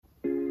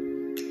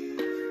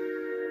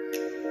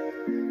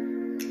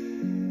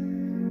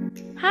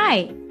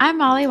Hi, I'm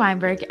Molly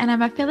Weinberg, and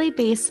I'm a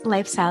Philly-based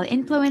lifestyle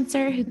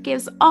influencer who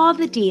gives all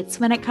the deets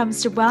when it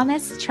comes to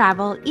wellness,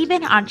 travel,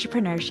 even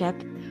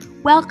entrepreneurship.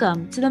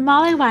 Welcome to the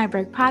Molly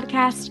Weinberg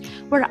podcast,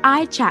 where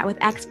I chat with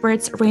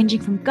experts ranging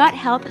from gut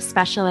health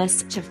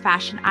specialists to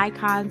fashion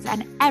icons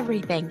and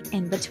everything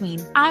in between.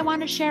 I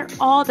want to share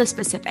all the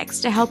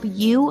specifics to help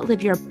you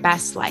live your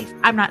best life.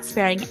 I'm not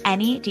sparing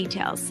any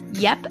details.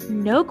 Yep,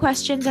 no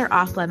questions are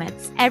off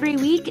limits. Every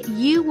week,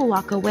 you will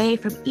walk away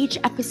from each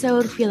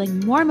episode feeling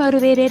more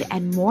motivated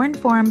and more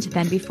informed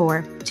than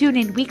before. Tune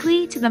in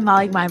weekly to the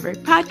Molly Weinberg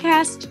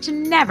podcast to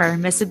never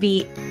miss a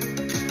beat.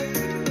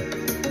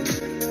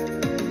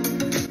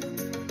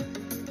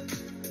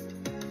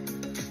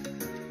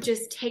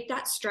 Just take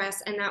that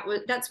stress, and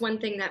that's one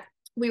thing that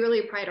we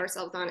really pride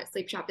ourselves on at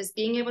Sleep Shop, is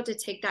being able to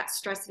take that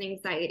stress and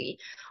anxiety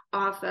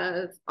off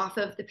of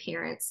the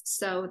parents,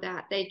 so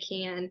that they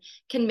can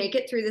make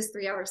it through this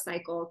 3-hour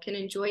cycle, can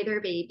enjoy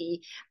their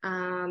baby,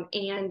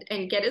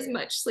 and get as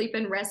much sleep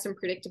and rest and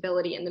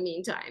predictability in the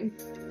meantime.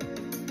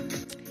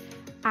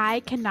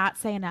 I cannot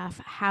say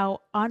enough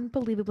how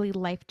unbelievably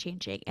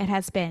life-changing it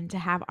has been to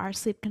have our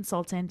sleep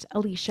consultant,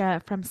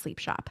 Alicia from Sleep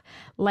Shop.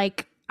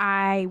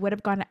 I would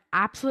have gone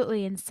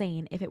absolutely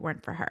insane if it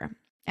weren't for her.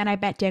 And I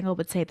bet Daniel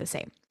would say the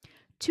same.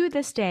 To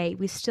this day,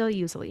 we still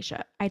use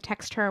Alicia. I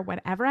text her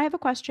whenever I have a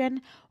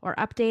question or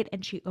update,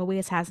 and she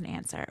always has an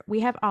answer. We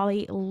have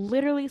Ollie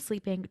literally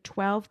sleeping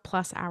 12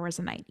 plus hours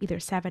a night, either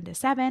 7 to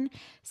 7,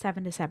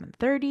 7 to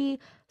 7:30,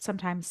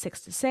 sometimes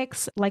 6 to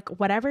 6.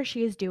 Whatever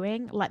she is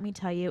doing, let me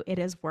tell you, it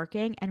is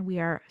working, and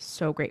we are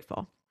so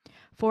grateful.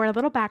 For a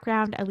little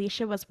background,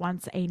 Alicia was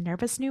once a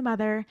nervous new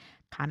mother,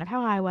 kind of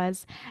how I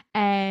was,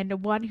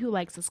 and one who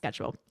likes a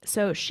schedule.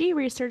 So she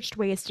researched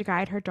ways to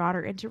guide her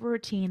daughter into a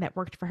routine that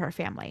worked for her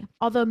family.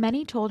 Although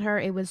many told her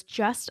it was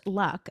just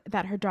luck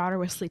that her daughter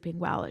was sleeping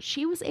well,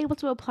 she was able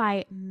to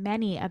apply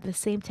many of the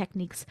same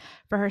techniques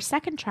for her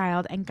second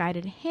child and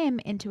guided him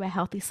into a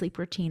healthy sleep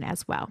routine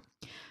as well.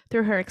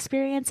 Through her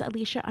experience,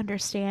 Alicia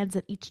understands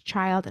that each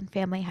child and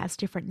family has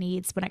different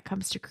needs when it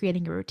comes to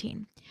creating a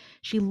routine.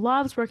 She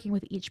loves working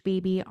with each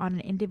baby on an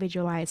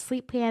individualized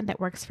sleep plan that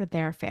works for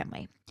their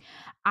family.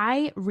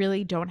 I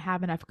really don't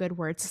have enough good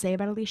words to say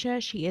about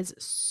Alicia. She is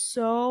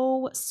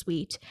so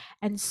sweet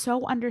and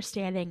so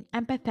understanding,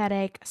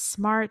 empathetic,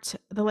 smart.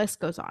 The list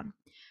goes on.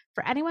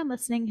 For anyone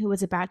listening who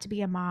is about to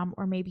be a mom,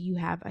 or maybe you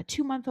have a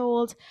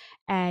 2-month-old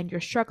and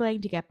you're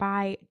struggling to get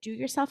by, do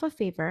yourself a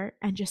favor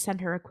and just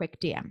send her a quick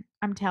DM.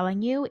 I'm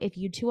telling you, if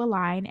you two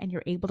align and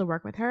you're able to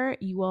work with her,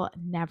 you will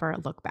never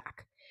look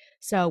back.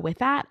 So with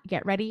that,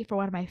 get ready for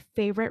one of my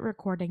favorite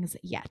recordings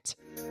yet.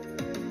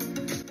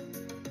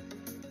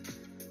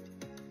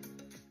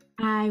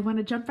 I want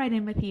to jump right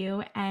in with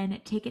you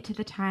and take it to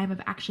the time of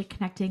actually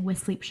connecting with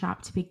Sleep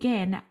Shop. To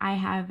begin, I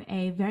have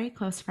a very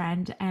close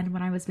friend, and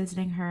when I was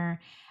visiting her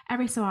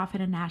every so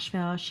often in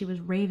Nashville, she was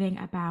raving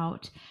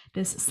about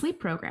this sleep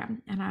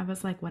program. And I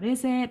was like, what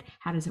is it?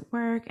 How does it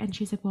work? And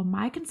she's like, well,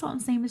 my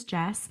consultant's name is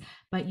Jess,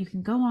 but you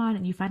can go on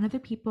and you find other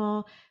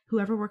people,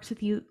 whoever works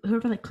with you,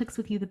 whoever clicks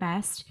with you the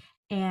best,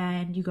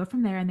 and you go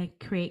from there, and they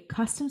create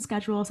custom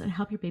schedules and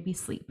help your baby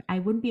sleep. I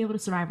wouldn't be able to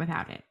survive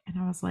without it. And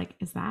I was like,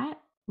 is that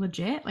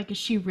legit?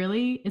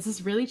 Is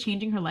this really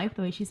changing her life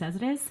the way she says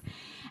it is?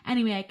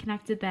 Anyway, I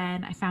connected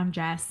then. I found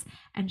Jess,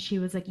 and she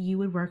was like, you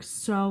would work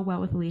so well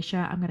with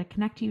Alicia. I'm going to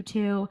connect you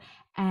two,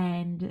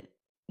 and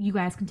you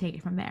guys can take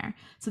it from there.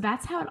 So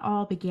that's how it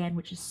all began,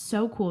 which is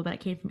so cool that it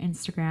came from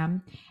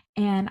Instagram.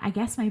 And I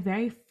guess my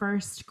very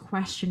first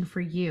question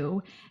for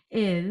you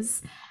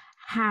is,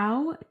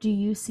 how do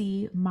you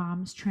see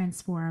moms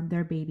transform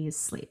their baby's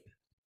sleep?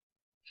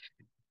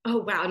 Oh,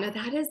 wow. Now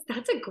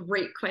that's a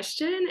great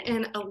question,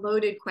 and a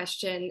loaded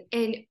question.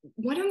 And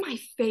one of my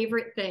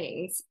favorite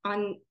things,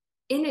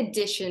 in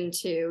addition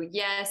to,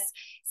 yes,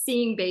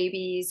 seeing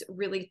babies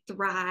really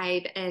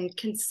thrive and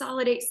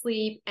consolidate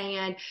sleep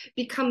and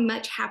become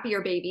much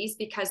happier babies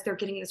because they're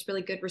getting this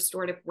really good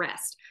restorative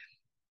rest.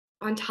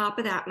 On top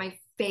of that, my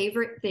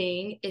favorite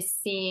thing is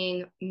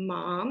seeing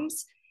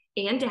moms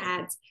and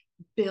dads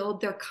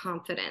build their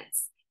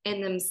confidence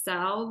in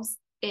themselves,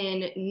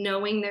 in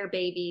knowing their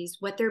babies,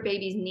 what their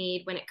babies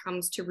need when it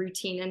comes to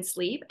routine and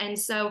sleep. And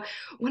so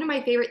one of my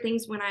favorite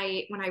things when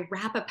I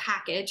wrap a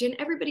package, and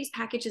everybody's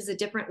package is a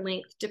different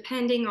length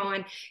depending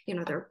on,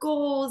 their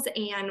goals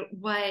and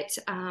what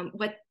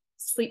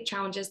sleep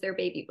challenges their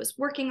baby was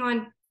working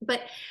on.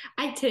 But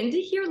I tend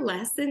to hear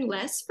less and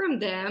less from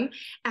them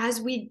as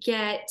we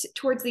get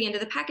towards the end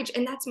of the package.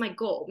 And that's my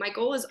goal. My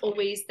goal is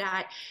always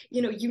that,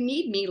 you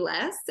need me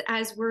less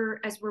as we're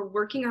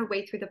working our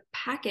way through the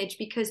package,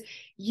 because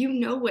you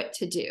know what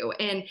to do.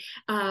 And,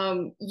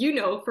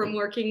 from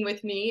working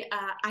with me,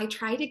 I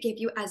try to give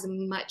you as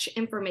much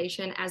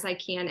information as I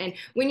can. And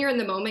when you're in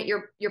the moment,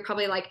 you're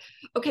probably like,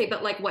 okay,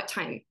 but what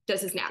time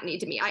does his nap need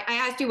to be? I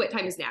asked you what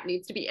time his nap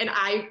needs to be. And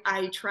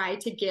I try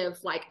to give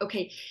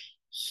okay,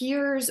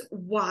 here's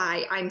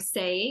why I'm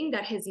saying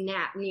that his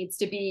nap needs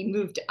to be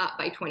moved up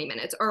by 20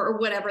 minutes or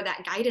whatever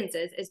that guidance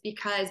is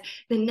because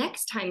the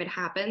next time it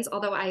happens,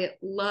 although I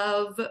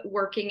love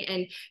working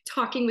and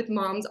talking with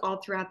moms all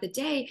throughout the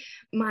day,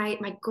 my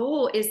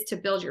goal is to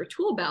build your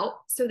tool belt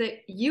so that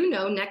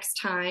next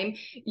time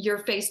you're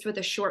faced with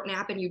a short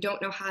nap and you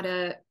don't know how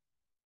to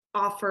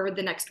offer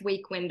the next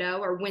wake window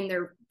or when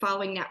their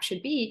following nap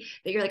should be,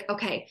 that you're like,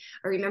 okay,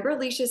 I remember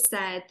Alicia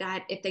said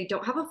that if they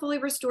don't have a fully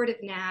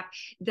restorative nap,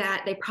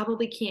 that they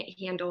probably can't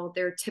handle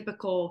their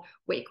typical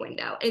wake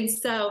window. And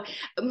so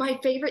my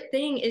favorite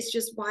thing is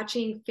just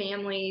watching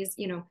families,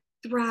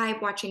 thrive,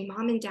 watching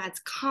mom and dad's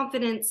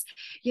confidence,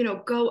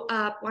 go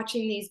up,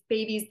 watching these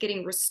babies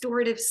getting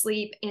restorative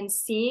sleep and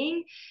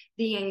seeing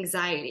the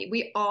anxiety.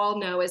 We all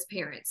know as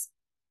parents,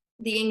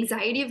 the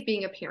anxiety of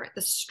being a parent,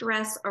 the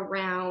stress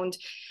around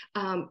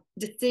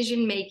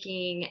decision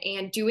making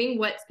and doing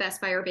what's best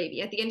by our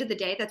baby. At the end of the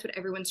day, that's what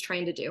everyone's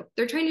trying to do.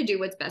 They're trying to do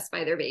what's best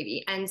by their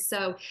baby. And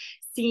so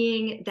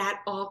seeing that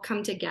all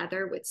come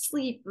together with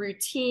sleep,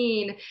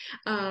 routine,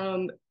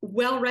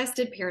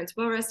 well-rested parents,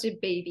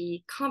 well-rested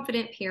baby,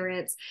 confident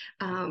parents,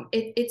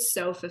 it's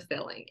so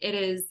fulfilling.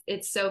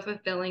 It's so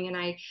fulfilling. And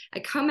I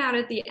come out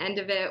at the end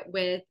of it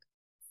with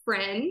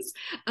friends.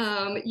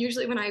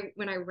 Usually when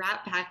I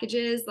wrap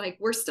packages, like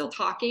we're still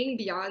talking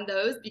beyond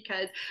those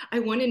because I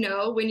want to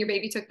know when your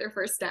baby took their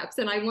first steps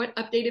and I want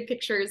updated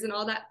pictures and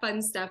all that fun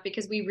stuff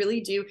because we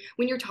really do.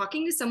 When you're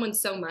talking to someone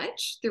so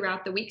much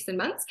throughout the weeks and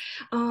months,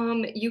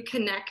 you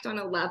connect on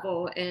a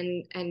level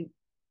and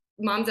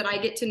moms that I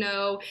get to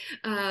know,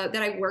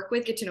 that I work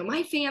with, get to know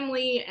my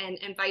family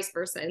and vice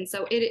versa. And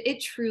so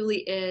it truly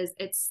is,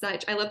 it's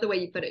such, I love the way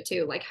you put it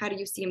too. Like, how do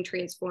you see them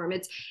transform?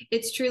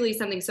 It's truly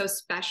something so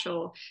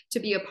special to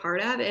be a part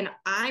of. And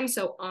I'm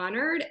so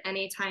honored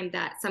anytime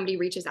that somebody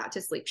reaches out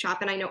to Sleep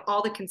Shop. And I know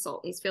all the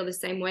consultants feel the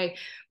same way.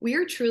 We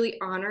are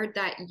truly honored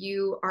that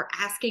you are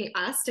asking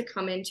us to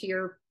come into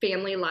your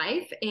family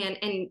life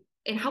and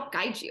help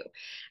guide you.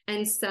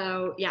 And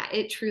so, yeah,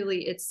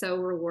 it's so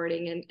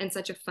rewarding and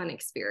such a fun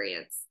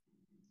experience.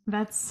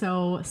 That's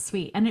so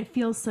sweet. And it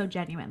feels so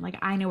genuine. Like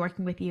I know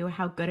working with you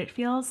how good it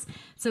feels.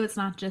 So it's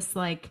not just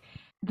like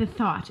the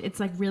thought,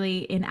 it's like really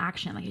in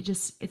action. Like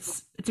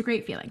it's a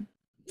great feeling.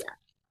 Yeah.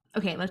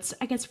 Okay, let's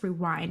I guess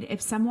rewind.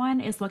 If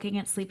someone is looking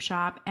at Sleep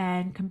Shop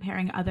and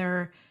comparing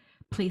other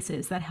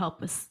places that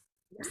help with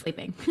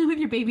sleeping, with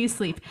your baby's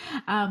sleep,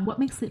 what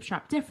makes Sleep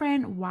Shop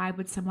different? Why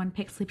would someone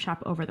pick Sleep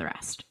Shop over the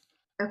rest?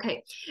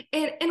 Okay.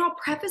 And I'll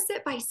preface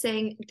it by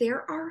saying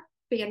there are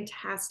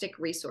fantastic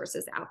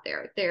resources out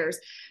there. There's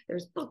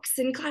books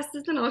and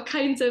classes and all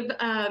kinds of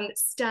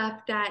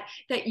stuff that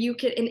you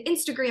can, an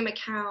Instagram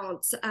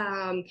accounts,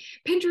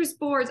 Pinterest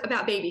boards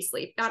about baby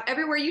sleep. About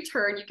everywhere you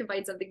turn, you can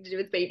find something to do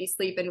with baby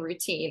sleep and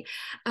routine.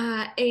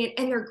 And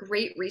there are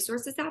great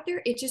resources out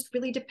there. It just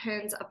really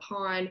depends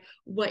upon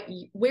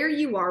where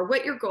you are,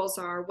 what your goals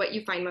are, what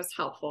you find most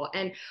helpful.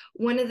 And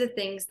one of the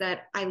things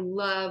that I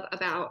love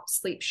about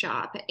Sleep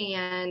Shop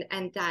and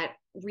that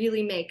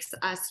really makes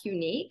us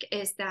unique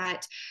is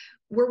that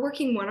we're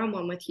working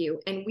one-on-one with you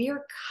and we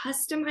are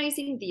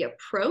customizing the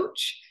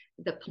approach,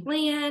 the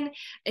plan,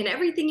 and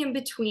everything in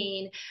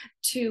between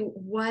to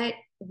what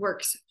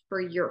works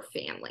for your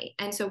family.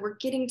 And so we're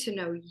getting to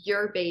know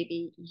your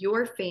baby,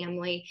 your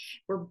family.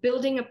 We're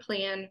building a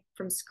plan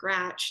from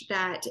scratch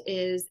that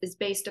is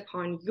based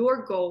upon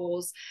your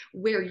goals,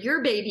 where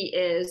your baby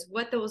is,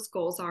 what those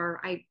goals are.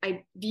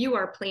 I view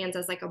our plans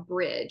as like a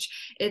bridge.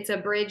 It's a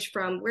bridge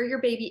from where your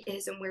baby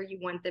is and where you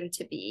want them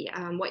to be,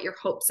 what your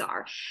hopes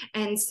are.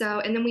 And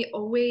then we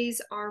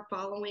always are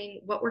following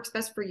what works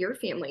best for your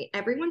family.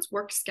 Everyone's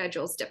work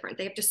schedule is different.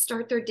 They have to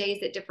start their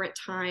days at different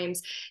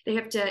times. They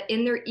have to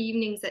end their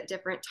evenings at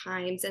different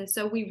times. And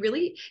so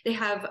they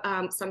have,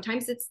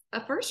 sometimes it's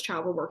a first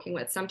child we're working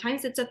with,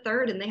 sometimes it's a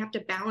third, and they have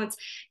to balance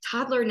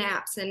toddler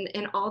naps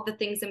and all the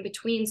things in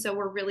between. So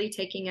we're really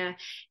taking a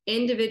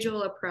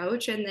individual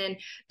approach. And then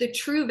the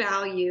true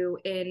value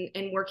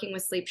in working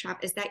with Sleep Shop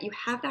is that you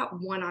have that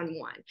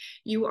one-on-one.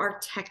 You are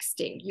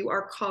texting, you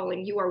are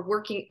calling, you are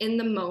working in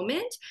the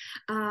moment.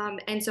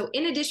 And so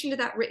in addition to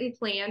that written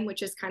plan,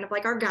 which is kind of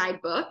like our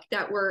guidebook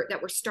that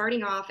we're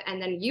starting off, and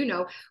then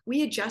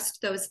we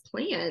adjust those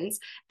plans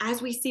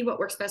as we see what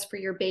works best for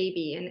your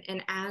baby,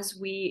 and as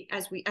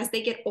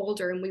they get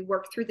older and we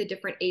work through the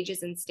different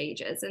ages and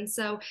stages. And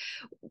so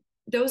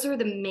those are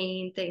the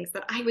main things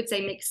that I would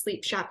say make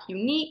Sleep Shop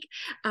unique,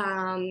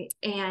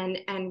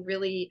 and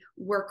really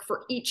work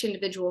for each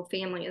individual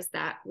family, is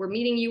that we're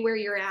meeting you where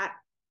you're at,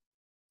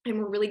 and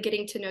we're really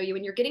getting to know you,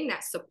 and you're getting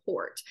that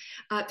support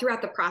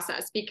throughout the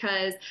process.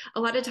 Because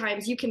a lot of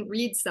times you can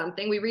read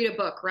something, we read a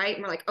book, right?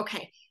 And we're like,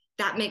 okay,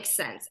 that makes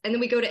sense. And then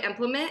we go to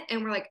implement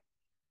and we're like,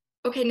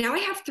 okay, now I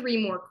have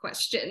 3 more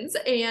questions.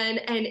 And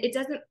it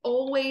doesn't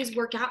always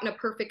work out in a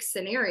perfect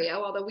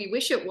scenario, although we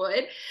wish it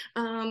would.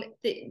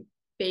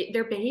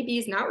 they're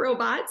babies, not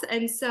robots,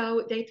 and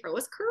so they throw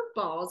us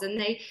curveballs, and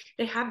they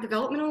have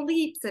developmental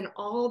leaps and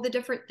all the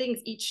different things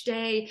each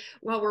day.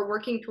 While we're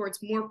working towards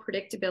more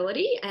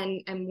predictability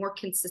and more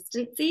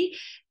consistency,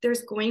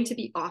 there's going to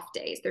be off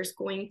days. There's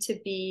going to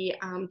be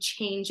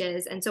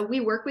changes, and so we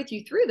work with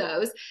you through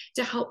those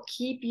to help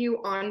keep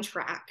you on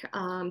track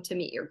to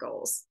meet your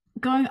goals.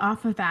 Going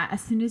off of that,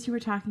 as soon as you were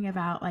talking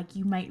about like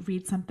you might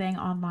read something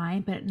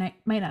online, but it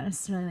might not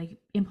necessarily like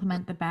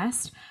implement the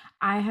best,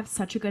 I have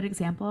such a good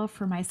example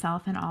for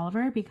myself and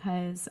Oliver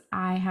because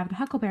I have the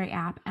Huckleberry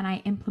app and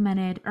I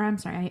implemented, or I'm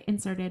sorry, I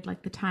inserted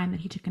like the time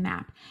that he took a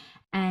nap.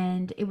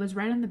 And it was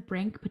right on the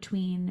brink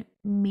between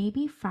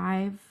maybe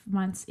 5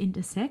 months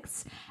into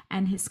six,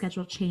 and his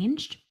schedule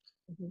changed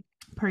Mhm.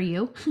 per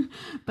you.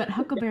 But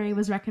Huckleberry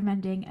was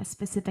recommending a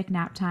specific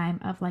nap time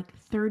of like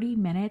 30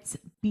 minutes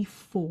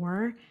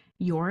before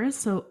yours.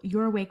 So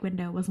your awake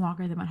window was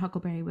longer than what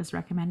Huckleberry was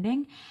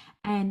recommending.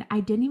 And I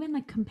didn't even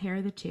like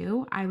compare the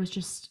two. I was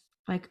just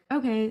like,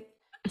 okay,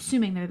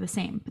 assuming they're the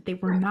same, but they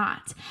were Right.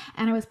 not.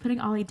 And I was putting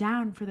Ollie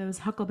down for those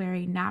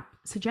Huckleberry nap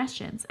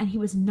suggestions, and he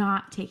was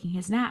not taking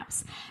his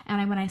naps.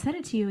 And when I said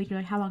it to you, you're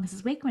like, how long is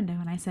his wake window?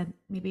 And I said,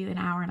 maybe an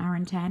hour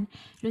and 10.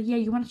 You're like, yeah,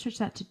 you want to stretch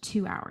that to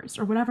 2 hours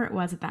or whatever it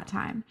was at that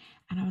time.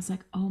 And I was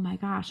like, oh my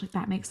gosh, like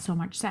that makes so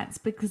much sense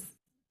because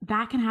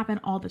that can happen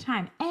all the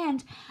time.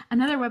 And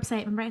another website,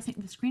 remember I sent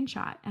you the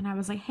screenshot and I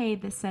was like, hey,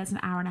 this says an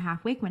hour and a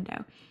half wake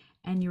window.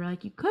 And you were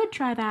like, you could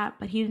try that,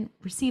 but he didn't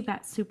receive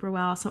that super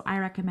well. So I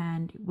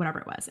recommend whatever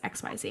it was,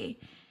 XYZ.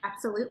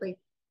 Absolutely.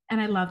 And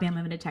I love the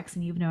unlimited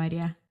texting. You have no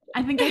idea.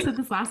 I think I said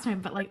this last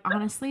time, but like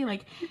honestly,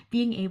 like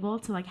being able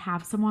to like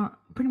have someone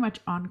pretty much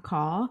on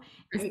call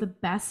is Right. the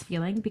best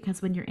feeling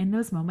because when you're in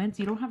those moments,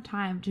 you don't have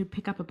time to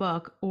pick up a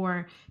book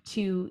or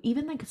to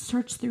even like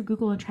search through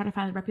Google and try to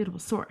find a reputable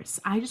source.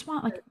 I just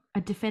want like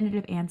a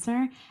definitive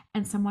answer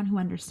and someone who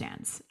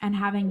understands. And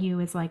having you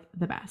is like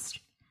the best.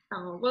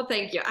 Oh, well,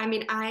 thank you. I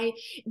mean,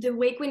 the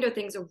wake window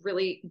thing is a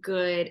really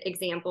good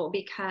example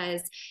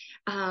because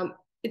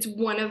it's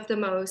one of the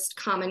most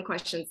common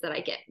questions that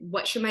I get.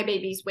 What should my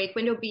baby's wake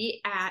window be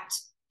at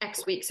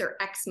X weeks or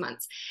X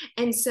months?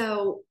 And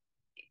so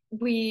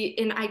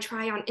and I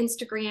try on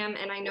Instagram,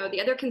 and I know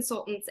the other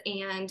consultants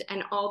and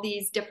all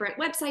these different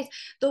websites,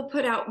 they'll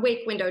put out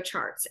wake window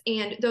charts,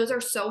 and those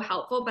are so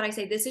helpful. But I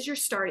say this is your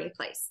starting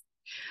place.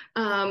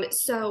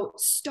 So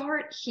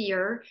start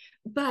here,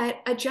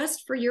 but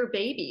adjust for your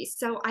baby.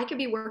 So I could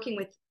be working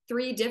with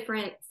three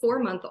different 4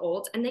 month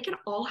olds, and they can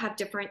all have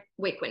different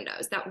wake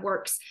windows that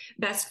works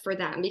best for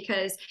them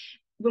because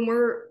when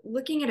we're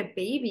looking at a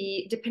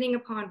baby, depending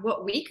upon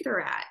what week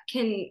they're at,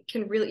 can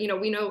really,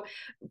 we know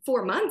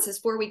 4 months is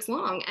 4 weeks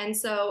long. And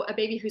so a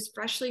baby who's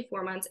freshly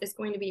 4 months is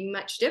going to be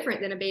much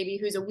different than a baby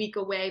who's a week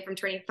away from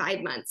turning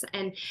 5 months.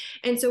 And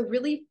so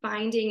really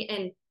finding,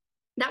 and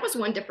that was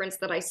one difference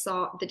that I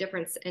saw, the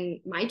difference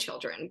in my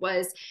children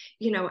was,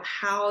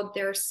 how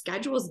their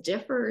schedules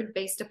differed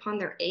based upon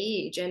their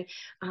age. And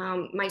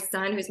my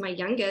son, who's my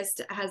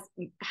youngest, has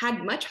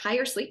had much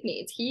higher sleep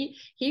needs.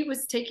 He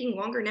was taking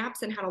longer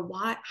naps and had a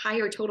lot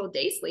higher total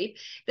day sleep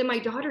than my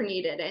daughter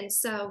needed. And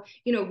so,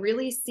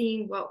 really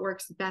seeing what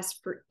works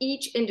best for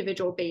each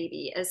individual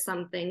baby is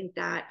something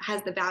that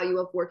has the value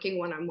of working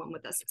one-on-one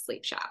with us at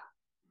Sleep Shop.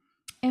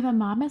 If a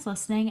mom is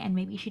listening and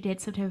maybe she did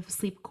some type of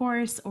sleep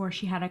course or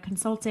she had a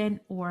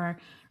consultant or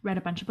read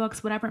a bunch of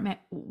books, whatever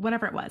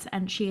it was,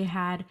 and she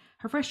had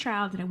her first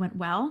child and it went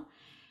well,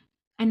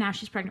 and now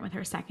she's pregnant with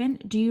her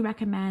second, do you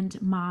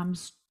recommend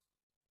moms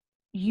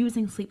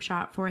using Sleep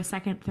Shop for a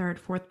second, third,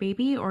 fourth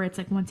baby? Or it's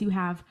like once you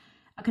have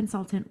a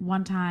consultant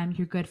one time,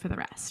 you're good for the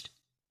rest?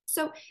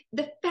 So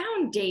the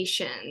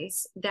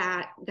foundations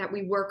that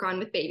we work on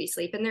with baby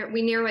sleep, and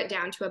we narrow it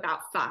down to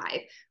about five,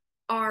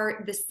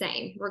 are the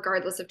same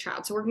regardless of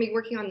child. So we're going to be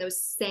working on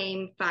those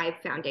same five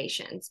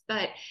foundations.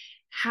 But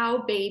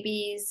how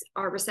babies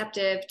are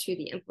receptive to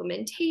the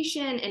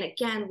implementation, and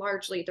again,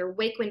 largely their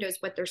wake windows,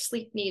 what their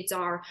sleep needs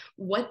are,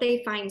 what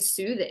they find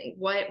soothing,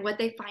 what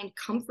they find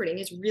comforting,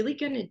 is really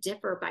going to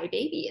differ by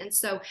baby. And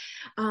so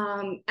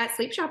at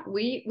Sleep Shop,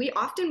 we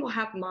often will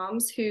have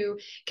moms who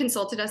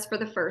consulted us for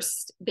the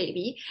first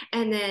baby,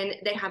 and then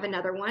they have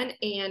another one,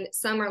 and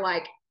some are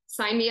like,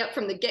 sign me up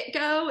from the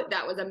get-go,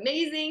 that was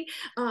amazing.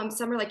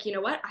 Some are like, you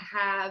know what,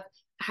 I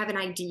have an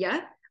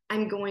idea,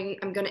 I'm going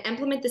to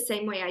implement the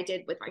same way I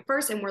did with my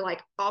first. And we're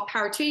like, all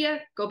power to you.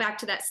 Go back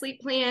to that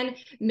sleep plan.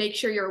 Make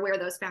sure you're aware of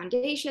those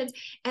foundations.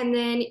 And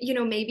then,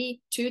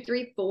 maybe 2,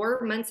 3,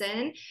 4 months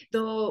in,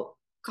 they'll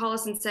call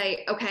us and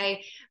say,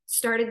 okay,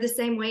 started the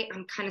same way.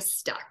 I'm kind of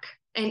stuck.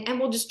 And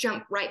we'll just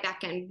jump right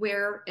back in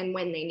where and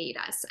when they need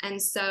us.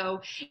 And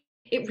so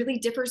it really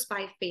differs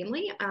by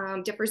family,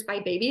 differs by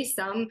baby.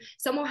 Some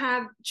will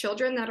have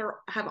children that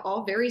have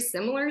all very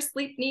similar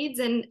sleep needs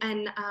and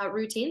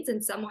routines,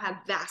 and some will have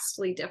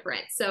vastly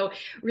different. So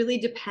really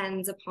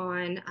depends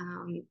upon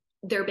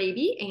their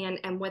baby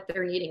and what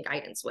they're needing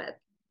guidance with.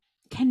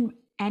 Can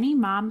any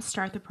mom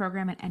start the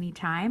program at any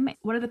time?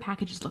 What do the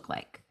packages look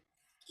like?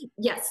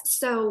 Yes.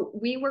 So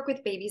we work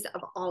with babies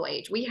of all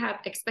age. We have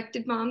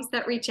expected moms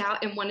that reach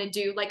out and want to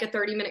do like a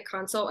 30-minute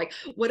consult. Like,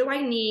 what do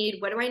I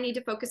need? What do I need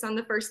to focus on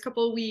the first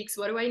couple of weeks?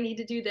 What do I need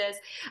to do this?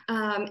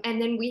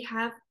 And then we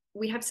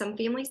have some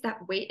families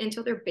that wait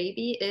until their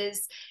baby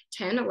is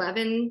 10,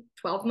 11,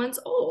 12 months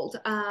old.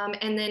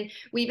 And then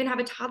we even have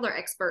a toddler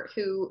expert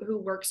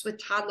who works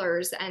with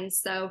toddlers. And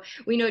so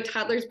we know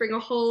toddlers bring a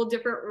whole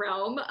different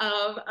realm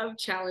of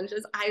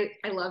challenges. I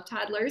love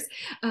toddlers.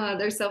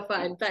 They're so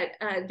fun, but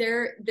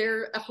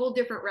they're a whole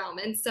different realm.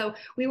 And so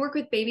we work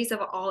with babies of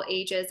all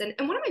ages. And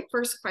one of my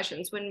first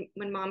questions when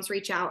moms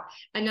reach out,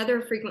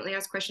 another frequently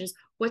asked question is,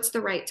 what's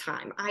the right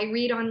time? I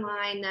read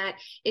online that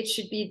it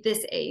should be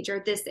this age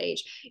or this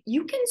age.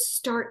 You can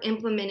start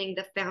implementing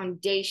the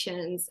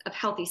foundations of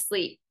healthy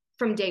sleep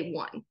from day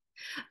one.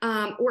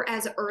 Or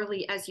as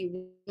early as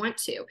you want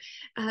to.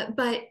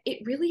 But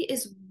it really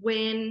is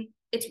when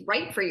it's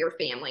right for your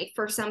family.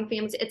 For some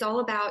families, it's all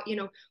about,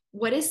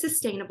 what is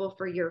sustainable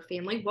for your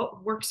family,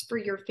 what works for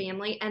your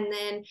family. And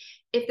then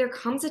if there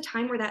comes a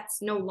time where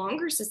that's no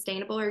longer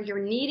sustainable or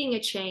you're needing a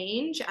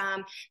change,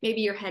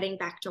 maybe you're heading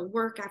back to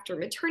work after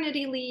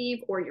maternity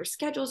leave, or your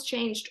schedule's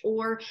changed,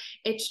 or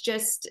it's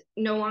just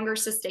no longer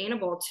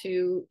sustainable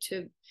to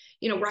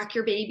rock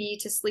your baby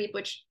to sleep,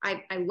 which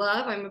I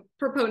love. I'm a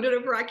proponent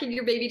of rocking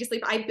your baby to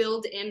sleep. I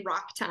build in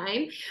rock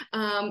time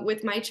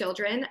with my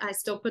children. I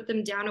still put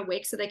them down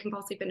awake so they can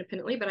fall asleep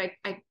independently, but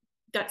I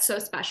that's so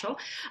special.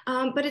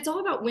 But it's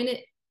all about when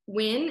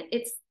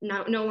it's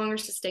no longer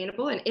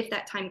sustainable, and if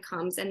that time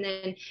comes. And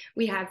then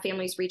we have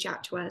families reach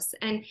out to us,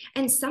 and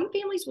some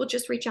families will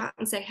just reach out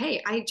and say,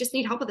 hey, I just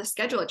need help with a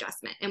schedule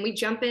adjustment, and we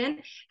jump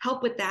in,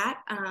 help with that.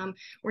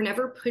 We're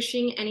never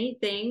pushing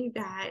anything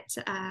that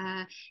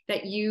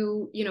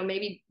you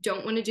maybe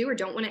don't want to do or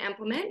don't want to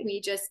implement.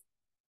 We just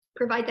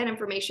provide that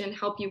information,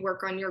 help you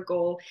work on your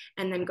goal,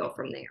 and then go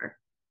from there.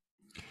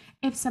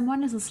 If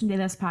someone is listening to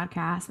this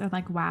podcast, they're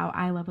like, wow,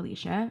 I love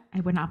Alicia.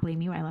 I would not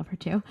blame you. I love her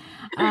too.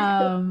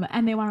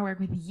 And they want to work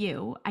with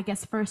you. I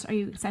guess first, are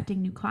you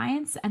accepting new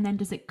clients? And then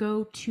does it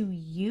go to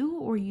you,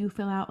 or you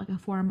fill out like a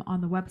form on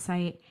the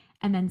website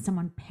and then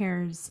someone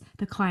pairs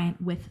the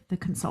client with the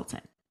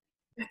consultant?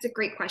 That's a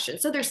great question.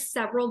 So there's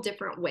several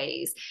different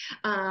ways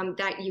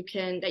that you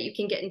can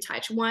get in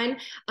touch. One,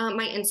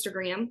 my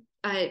Instagram.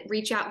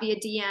 Reach out via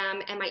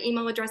DM, and my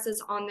email address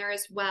is on there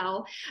as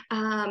well.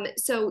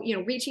 So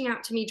reaching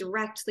out to me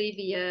directly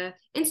via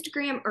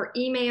Instagram or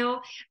email,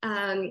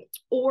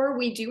 or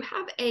we do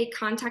have a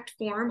contact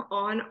form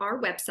on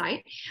our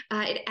website.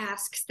 It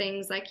asks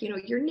things like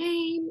your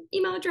name,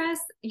 email address,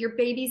 your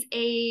baby's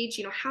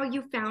age, how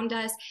you found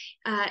us,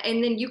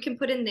 and then you can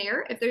put in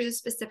there if there's a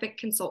specific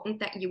consultant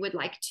that you would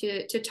like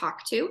to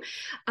talk to,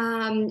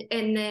 and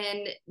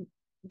then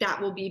that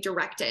will be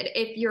directed.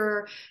 If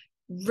you're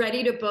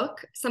ready to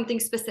book something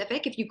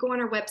specific, if you go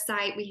on our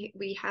website,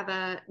 we have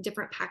a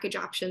different package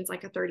options,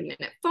 like a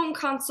 30-minute phone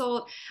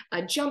consult, a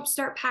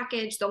jumpstart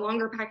package, the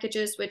longer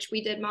packages, which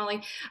we did,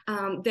 Molly.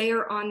 They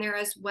are on there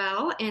as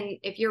well. And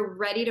if you're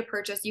ready to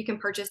purchase, you can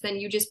purchase. Then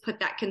you just put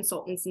that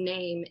consultant's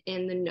name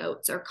in the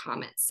notes or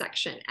comments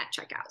section at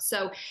checkout.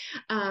 So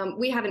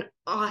we have an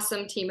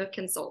awesome team of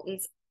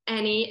consultants.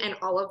 Any and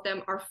all of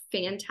them are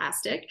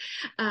fantastic.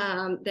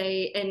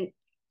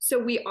 So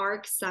we are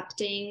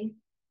accepting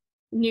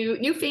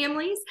new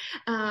families.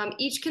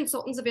 Each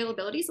consultant's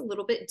availability is a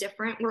little bit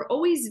different. We're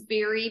always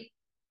very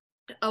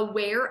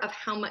aware of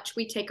how much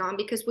we take on,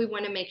 because we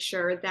want to make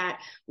sure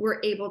that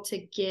we're able to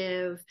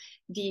give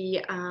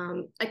the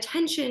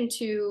attention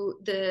to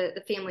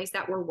the families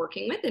that we're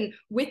working with. And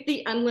with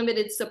the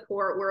unlimited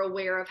support, we're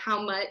aware of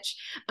how much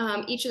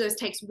each of those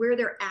takes, where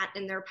they're at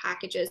in their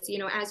packages.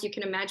 As you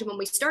can imagine, when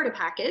we start a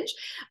package,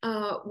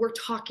 we're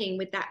talking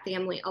with that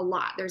family a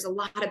lot. There's a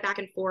lot of back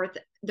and forth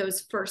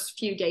those first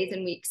few days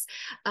and weeks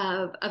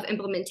of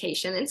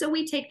implementation. And so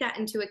we take that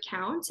into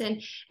account.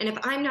 And if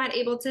I'm not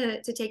able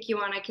to take you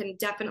on, I can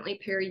definitely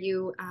pair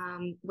you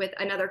with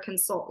another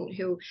consultant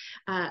who,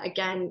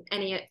 again,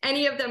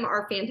 any of them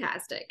are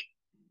fantastic.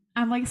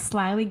 I'm like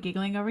slyly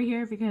giggling over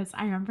here because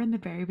I remember in the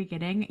very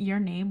beginning, your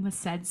name was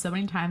said so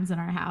many times in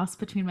our house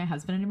between my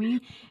husband and me.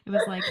 It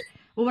was like,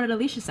 well, what did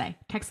Alicia say?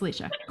 Text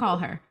Alicia, call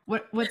her.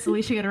 What's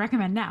Alicia going to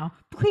recommend now?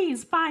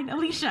 Please find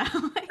Alicia.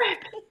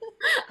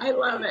 I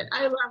love it.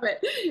 I love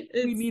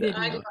it. We needed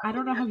you. I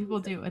don't know how people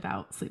do it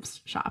without Sleep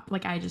Shop.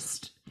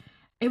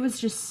 It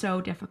was just so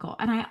difficult.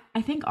 And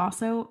I think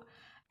also,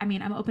 I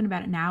mean, I'm open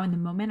about it now. In the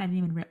moment, I didn't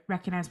even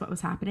recognize what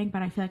was happening,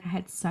 but I feel like I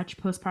had such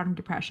postpartum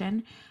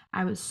depression.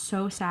 I was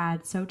so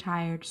sad, so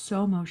tired,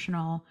 so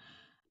emotional.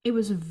 It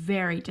was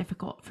very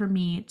difficult for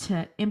me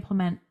to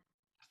implement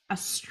a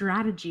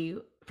strategy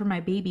for my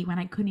baby when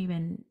I couldn't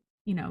even,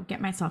 get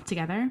myself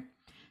together.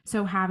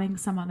 So having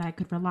someone that I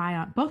could rely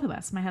on, both of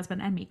us, my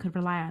husband and me, could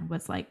rely on,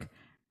 was like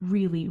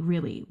really,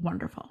 really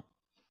wonderful.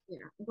 Yeah.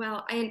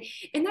 Well, and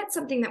that's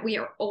something that we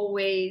are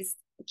always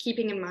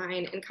keeping in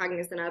mind and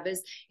cognizant of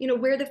is,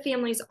 where the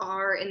families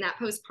are in that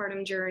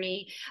postpartum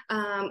journey.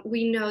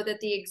 We know that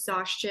the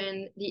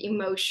exhaustion, the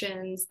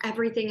emotions,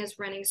 everything is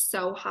running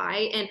so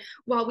high. And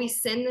while we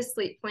send the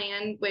sleep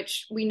plan,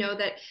 which we know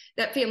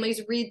that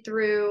families read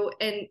through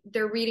and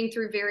they're reading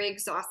through very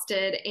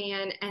exhausted,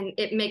 and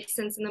it makes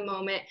sense in the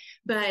moment,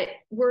 but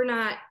we're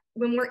not,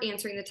 when we're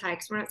answering the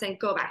text, we're not saying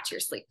go back to your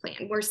sleep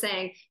plan. We're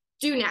saying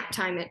do nap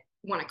time at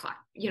 1 o'clock.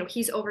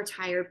 He's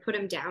overtired, put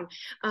him down.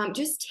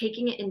 Just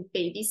taking it in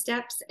baby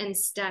steps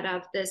instead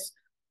of this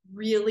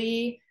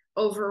really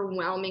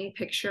overwhelming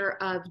picture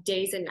of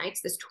days and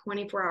nights, this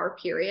 24-hour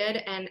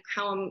period, and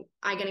how am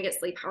I going to get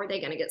sleep? How are they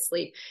going to get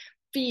sleep?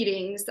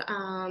 Feedings,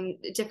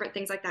 different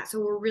things like that. So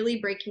we're really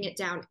breaking it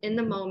down in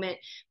the moment,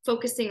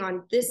 focusing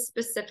on this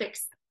specific,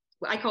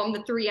 I call them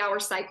the 3-hour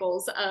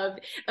cycles of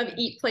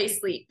eat, play,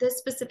 sleep. This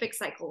specific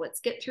cycle. Let's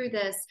get through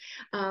this.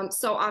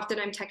 So often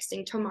I'm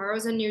texting,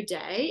 tomorrow's a new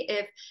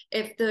day.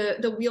 If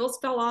the wheels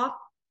fell off,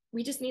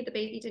 we just need the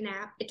baby to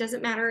nap. It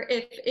doesn't matter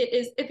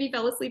if he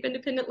fell asleep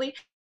independently.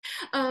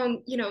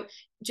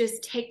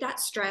 Just take that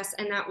stress.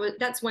 And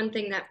that's one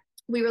thing that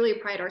we really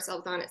pride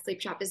ourselves on at Sleep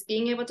Shop, is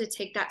being able to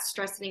take that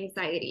stress and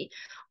anxiety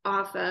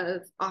off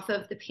of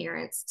the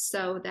parents,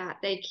 so that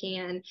they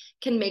can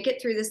make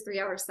it through this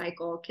 3-hour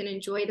cycle, can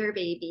enjoy their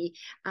baby,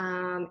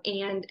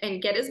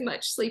 and get as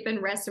much sleep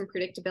and rest and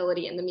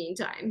predictability in the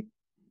meantime.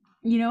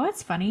 You know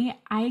what's funny?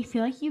 I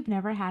feel like you've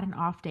never had an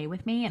off day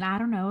with me, and I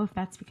don't know if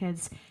that's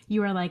because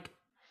you are like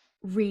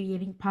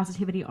radiating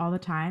positivity all the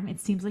time.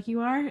 It seems like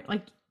you are.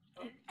 Like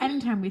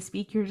anytime we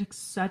speak, you're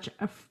just such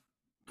a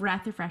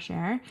breath of fresh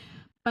air.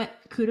 But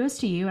kudos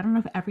to you. I don't know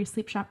if every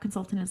sleep shop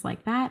consultant is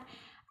like that.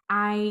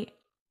 I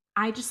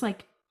just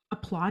like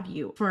applaud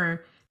you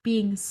for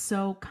being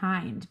so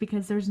kind,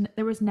 because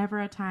there was never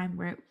a time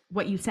where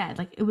what you said,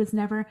 like it was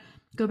never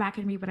go back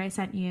and read what I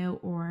sent you,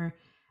 or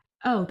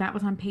oh, that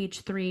was on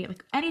page 3,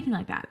 like anything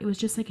like that. It was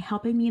just like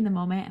helping me in the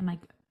moment and like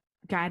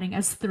guiding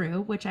us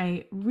through, which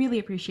I really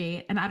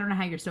appreciate. And I don't know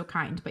how you're so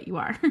kind, but you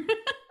are.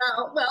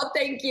 Oh, well,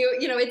 thank you.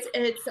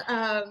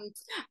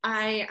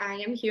 I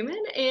am human,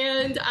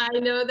 and I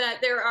know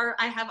that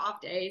I have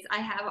off days. I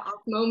have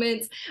off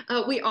moments.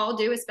 We all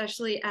do,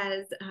 especially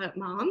as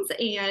moms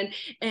and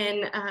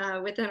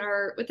within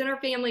our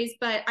families.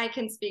 But I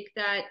can speak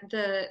that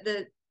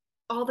the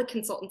all the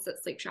consultants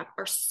at Sleep Shop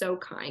are so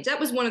kind. That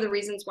was one of the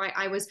reasons why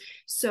I was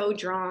so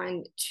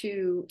drawn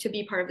to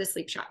be part of the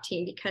Sleep Shop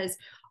team, because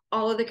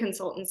all of the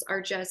consultants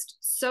are just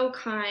so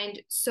kind.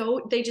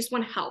 So they just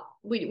want to help.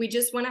 We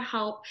just want to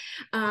help.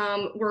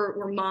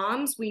 We're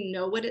moms. We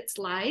know what it's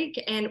like,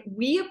 and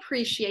we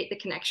appreciate the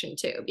connection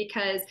too,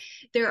 because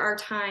there are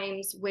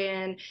times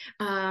when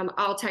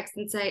I'll text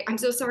and say, I'm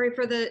so sorry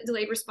for the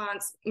delayed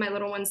response. My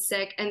little one's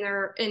sick. And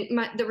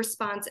the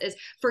response is,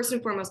 first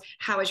and foremost,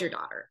 how is your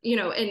daughter?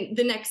 And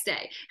the next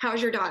day,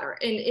 how's your daughter?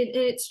 And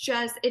it's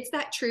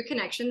that true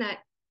connection that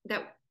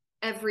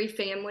every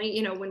family,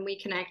 when we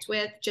connect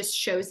with, just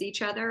shows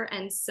each other.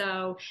 And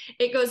so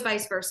it goes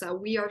vice versa.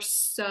 We are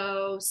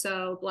so,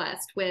 so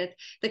blessed with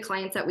the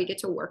clients that we get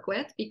to work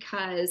with,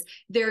 because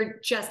they're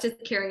just as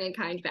caring and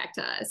kind back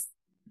to us.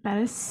 That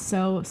is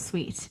so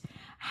sweet.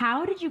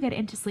 How did you get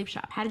into Sleep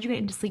Shop? How did you get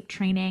into sleep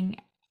training?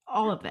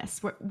 All of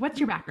this.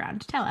 What's your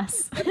background? Tell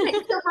us. Okay, so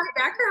my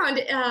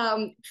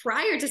background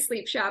prior to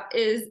Sleep Shop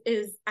is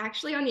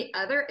actually on the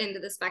other end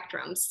of the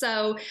spectrum.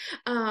 So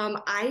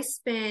I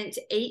spent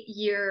 8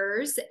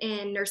 years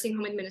in nursing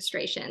home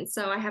administration.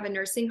 So I have a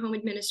nursing home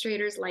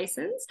administrator's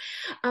license.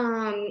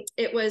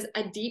 It was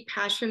a deep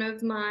passion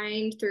of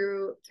mine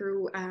through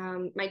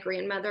my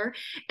grandmother.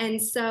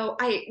 And so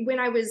when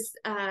I was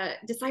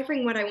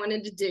deciphering what I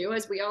wanted to do,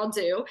 as we all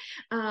do,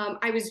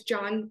 I was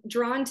drawn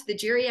to the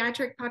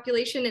geriatric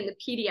population and the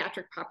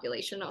pediatric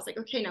population. I was like,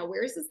 okay, now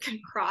where is this going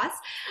to cross?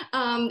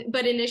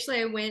 But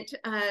initially I went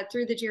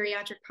through the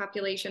geriatric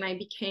population. I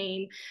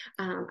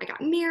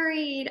got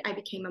married. I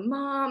became a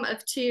mom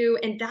of 2.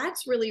 And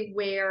that's really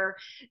where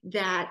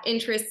that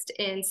interest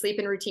in sleep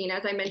and routine,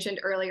 as I mentioned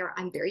earlier,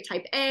 I'm very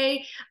type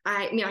A.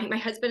 My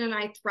husband and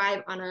I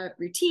thrive on a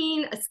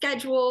routine, a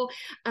schedule.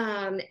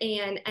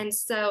 And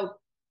so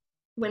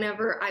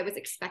whenever I was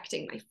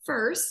expecting my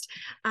first,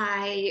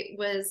 I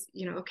was,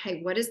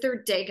 okay, what is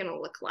their day going to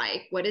look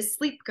like? What is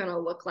sleep going to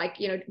look like?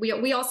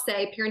 We all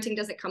say parenting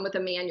doesn't come with a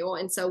manual.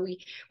 And so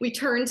we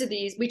turn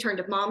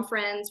to mom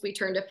friends, we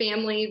turn to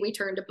family, we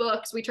turn to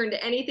books, we turn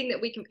to anything that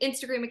we can,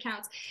 Instagram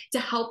accounts, to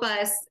help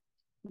us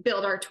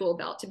build our tool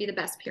belt to be the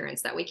best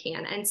parents that we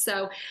can. And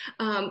so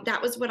that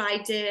was what I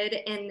did.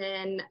 And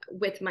then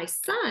with my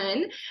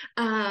son,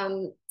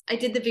 I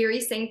did the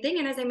very same thing.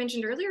 And as I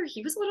mentioned earlier,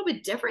 he was a little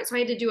bit different. So I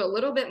had to do a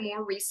little bit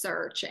more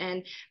research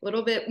and a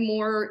little bit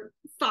more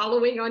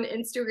following on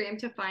Instagram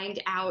to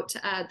find out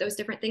those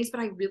different things. But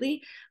I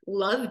really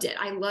loved it.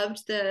 I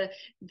loved the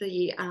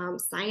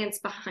science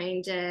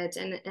behind it.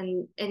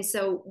 And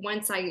so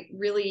once I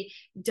really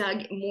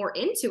dug more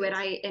into it,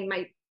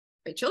 my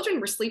children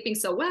were sleeping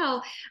so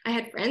well, I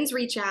had friends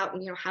reach out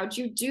and, how'd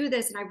you do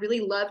this? And I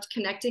really loved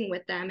connecting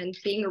with them and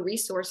being a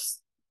resource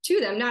to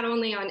them, not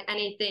only on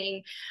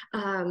anything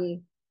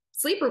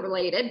sleeper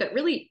related, but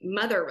really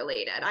mother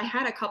related. I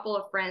had a couple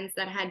of friends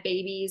that had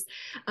babies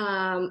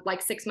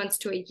like 6 months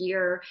to a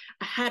year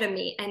ahead of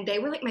me, and they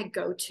were like my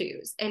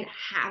go-tos. And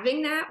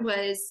having that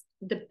was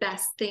the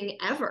best thing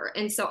ever.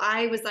 And so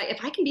I was like,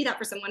 if I can be that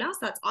for someone else,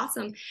 that's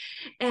awesome.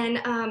 And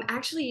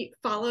actually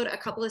followed a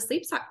couple of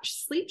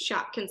sleep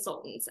shop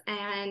consultants,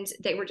 and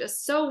they were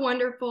just so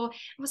wonderful.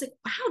 I was like,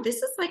 wow, this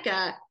is like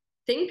a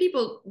thing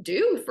people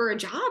do for a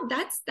job.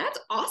 That's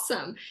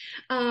awesome.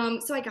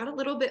 So I got a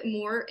little bit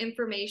more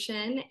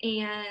information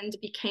and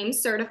became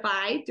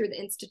certified through the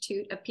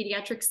Institute of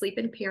Pediatric Sleep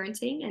and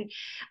Parenting. And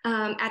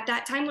at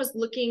that time was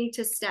looking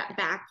to step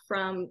back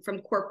from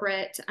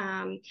corporate,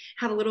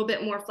 have a little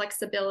bit more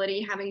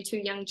flexibility, having two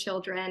young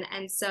children.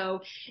 And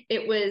so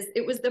it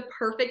was the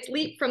perfect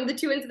leap from the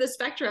two ends of the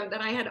spectrum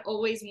that I had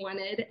always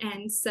wanted.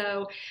 And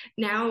so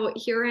now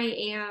here I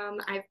am.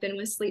 I've been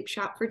with Sleep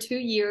Shop for 2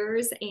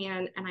 years,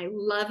 and I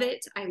love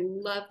it. I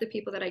love the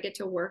people that I get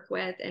to work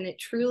with, and it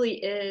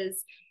truly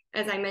is,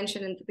 as I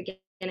mentioned in the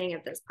beginning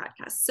of this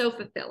podcast, so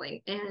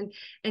fulfilling.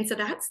 And so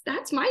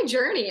that's my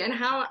journey and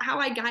how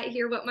I got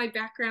here, what my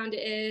background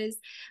is,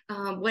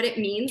 what it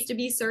means to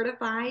be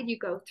certified. You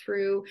go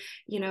through,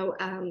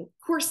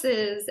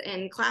 courses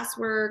and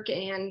classwork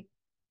and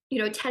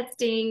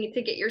testing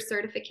to get your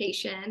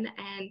certification,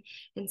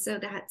 and so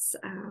that's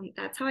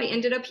how I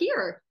ended up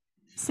here.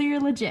 So you're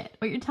legit.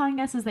 What you're telling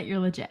us is that you're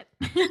legit.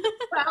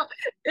 Well,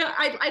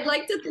 I'd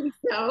like to think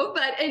so,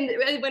 but and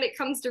when it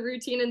comes to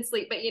routine and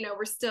sleep, but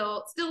we're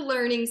still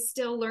learning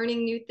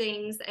new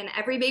things, and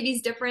every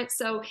baby's different.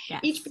 So Yes.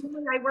 each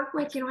family I work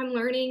with, I'm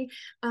learning,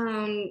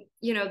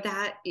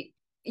 that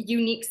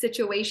unique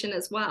situation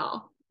as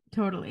well.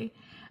 Totally.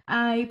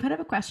 I put up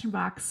a question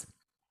box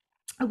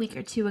a week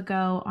or two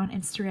ago on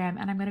Instagram,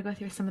 and I'm going to go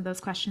through some of those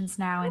questions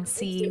now and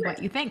see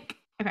what you think.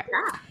 Okay.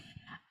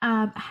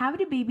 Yeah. How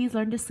do babies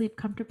learn to sleep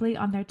comfortably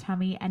on their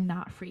tummy and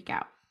not freak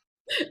out?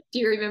 Do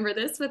you remember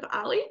this with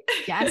Ollie?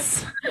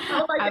 Yes.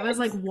 Oh my I was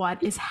gosh. like,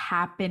 what is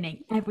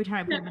happening? Every time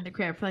I put him in the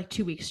crib for like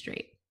 2 weeks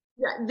straight.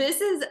 Yeah,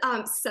 this is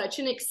such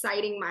an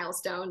exciting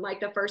milestone. Like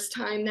the first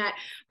time that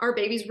our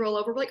babies roll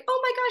over, we're like,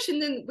 oh my gosh.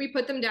 And then we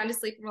put them down to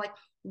sleep and we're like,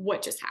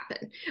 what just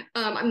happened?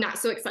 I'm not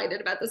so excited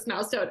about this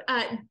milestone.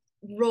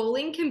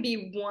 Rolling can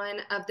be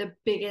one of the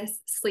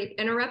biggest sleep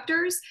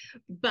interrupters,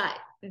 but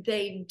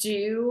they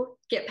do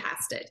get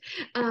past it.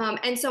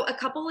 And so a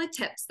couple of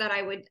tips that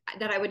I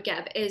would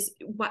give is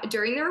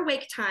during their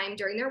awake time,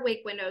 during their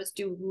wake windows,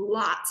 do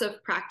lots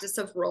of practice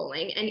of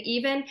rolling. And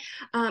even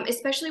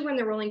especially when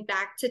they're rolling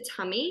back to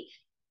tummy,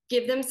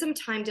 give them some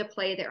time to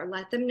play there.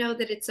 Let them know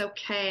that it's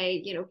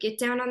okay. Get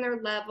down on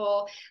their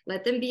level,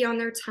 let them be on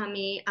their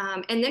tummy,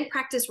 and then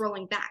practice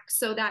rolling back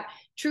so that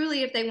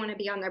truly, if they want to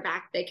be on their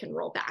back, they can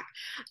roll back.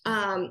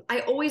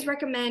 I always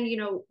recommend,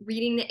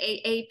 reading the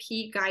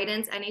AAP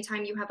guidance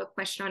anytime you have a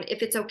question on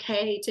if it's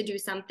okay to do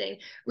something.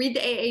 Read the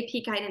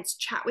AAP guidance,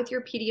 chat with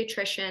your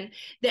pediatrician.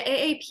 The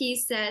AAP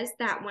says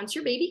that once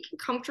your baby can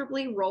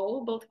comfortably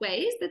roll both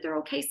ways, that they're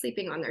okay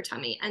sleeping on their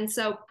tummy. And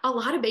so a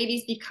lot of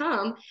babies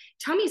become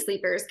tummy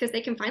sleepers because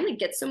they can finally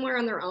get somewhere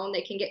on their own.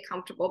 They can get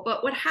comfortable.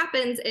 But what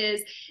happens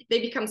is they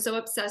become so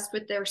obsessed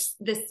with this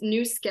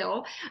new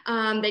skill.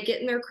 They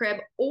get in their crib,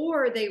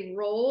 or they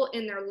roll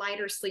in their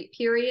lighter sleep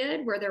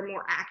period where they're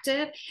more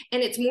active,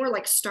 and it's more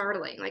like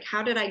startling, like,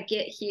 how did I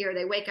get here?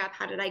 They wake up,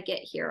 how did I get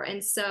here?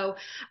 And so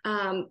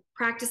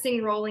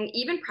practicing rolling,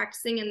 even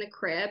practicing in the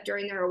crib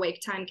during their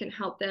awake time, can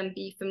help them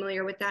be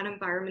familiar with that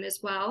environment as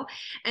well.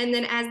 And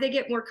then as they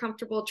get more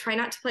comfortable, try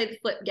not to play the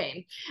flip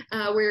game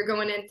where you're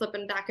going in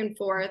flipping back and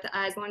forth,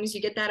 as long as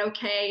you get that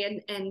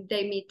okay and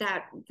they meet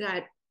that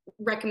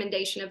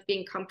recommendation of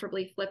being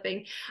comfortably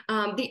flipping.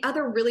 The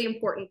other really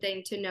important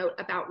thing to note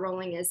about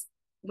rolling is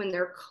when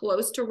they're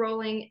close to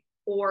rolling,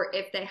 or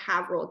if they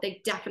have rolled,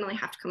 they definitely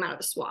have to come out of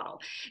the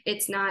swaddle.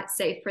 It's not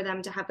safe for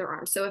them to have their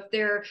arms. So if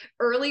they're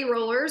early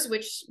rollers,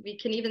 which we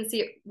can even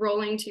see it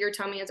rolling to your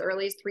tummy as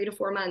early as 3 to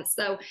 4 months.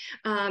 So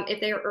if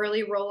they are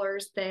early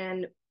rollers,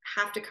 then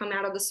have to come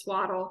out of the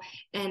swaddle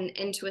and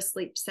into a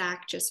sleep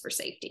sack just for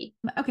safety.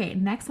 Okay,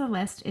 next on the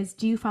list is,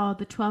 do you follow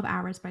the 12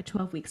 hours by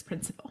 12 weeks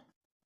principle?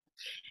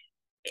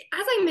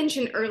 As I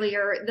mentioned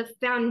earlier, the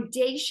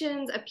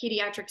foundations of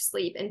pediatric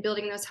sleep and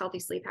building those healthy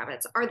sleep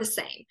habits are the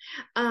same.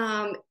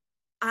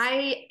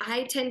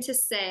 I tend to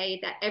say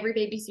that every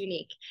baby's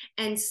unique.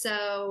 And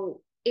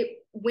so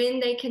when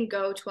they can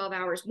go 12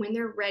 hours, when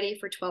they're ready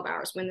for 12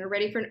 hours, when they're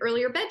ready for an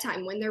earlier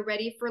bedtime, when they're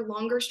ready for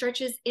longer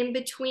stretches in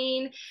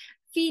between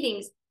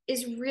feedings,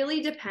 is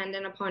really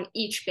dependent upon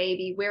each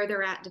baby, where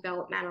they're at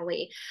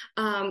developmentally.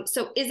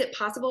 So is it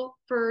possible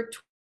for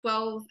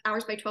 12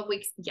 hours by 12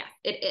 weeks? Yes,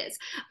 it is.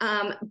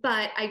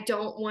 But I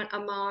don't want a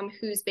mom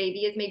whose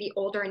baby is maybe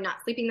older and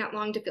not sleeping that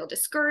long to feel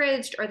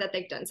discouraged, or that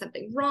they've done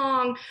something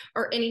wrong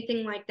or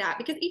anything like that,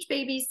 because each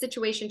baby's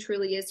situation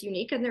truly is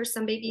unique. And there's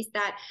some babies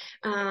that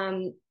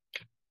aren't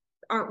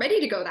ready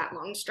to go that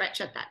long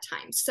stretch at that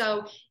time.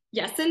 So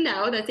yes and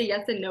no, that's a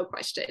yes and no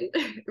question.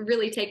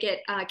 Really take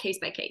it case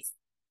by case.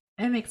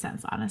 It makes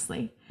sense,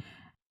 honestly.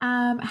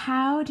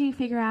 How do you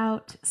figure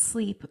out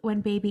sleep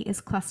when baby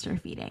is cluster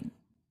feeding?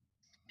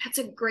 That's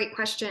a great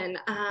question.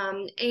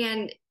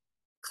 And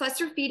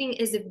cluster feeding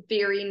is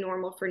very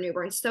normal for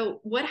newborns. So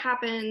what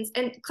happens,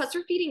 and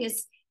cluster feeding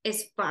is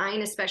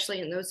fine,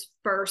 especially in those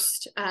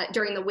first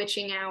during the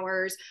witching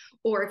hours,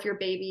 or if your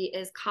baby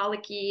is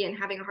colicky and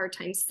having a hard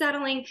time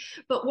settling.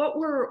 But what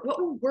we're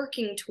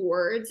working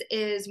towards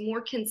is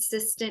more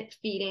consistent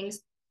feedings,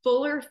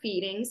 fuller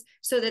feedings,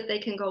 so that they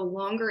can go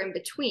longer in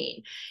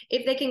between.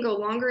 If they can go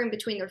longer in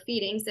between their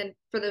feedings, then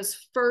for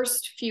those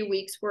first few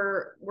weeks,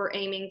 we're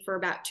aiming for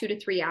about 2 to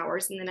 3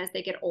 hours, and then as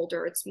they get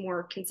older, it's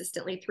more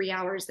consistently 3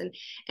 hours, and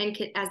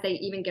as they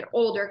even get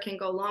older, can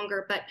go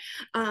longer. But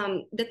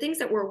the things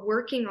that we're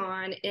working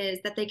on is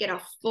that they get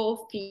a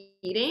full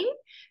feeding,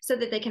 so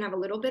that they can have a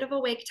little bit of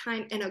awake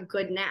time and a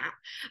good nap.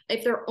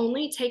 If they're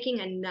only taking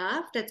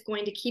enough that's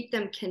going to keep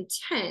them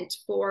content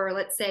for,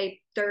 let's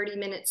say, 30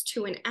 minutes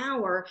to an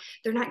hour,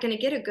 they're not going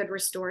to get a good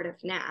restorative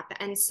nap.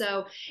 And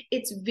so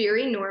it's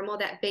very normal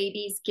that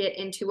babies get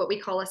into what we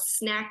call a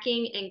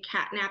snacking and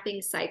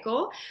catnapping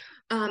cycle.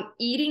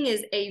 Eating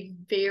is a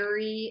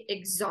very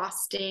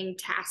exhausting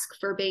task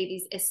for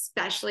babies,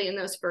 especially in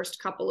those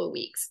first couple of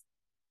weeks.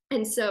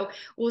 And so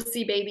we'll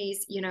see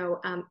babies,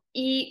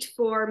 eat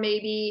for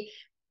maybe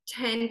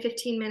 10,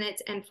 15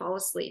 minutes and fall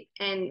asleep.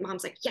 And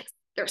mom's like, yes,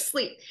 they're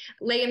asleep.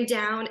 Lay them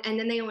down. And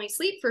then they only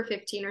sleep for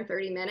 15 or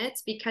 30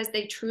 minutes because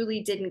they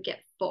truly didn't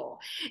get full.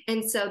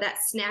 And so that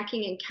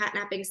snacking and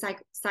catnapping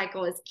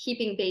cycle is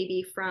keeping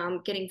baby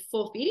from getting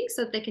full feeding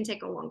so that they can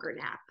take a longer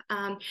nap.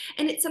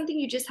 And it's something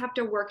you just have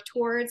to work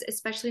towards,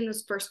 especially in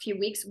those first few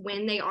weeks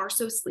when they are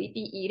so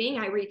sleepy eating.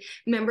 I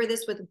remember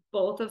this with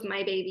both of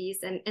my babies,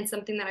 and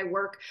something that I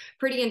work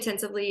pretty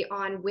intensively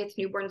on with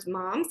newborns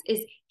moms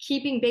is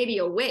keeping baby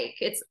awake.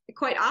 It's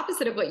quite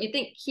opposite of what you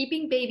think,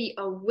 keeping baby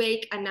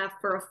awake enough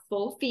for a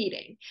full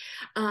feeding.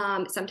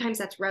 Sometimes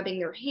that's rubbing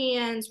their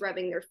hands,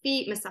 rubbing their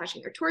feet,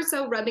 massaging their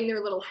torso, rubbing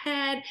their little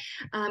head,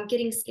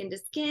 getting skin to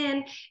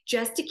skin,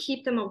 just to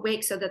keep them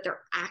awake so that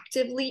they're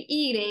actively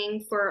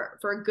eating for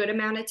a good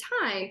amount of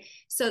time,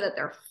 so that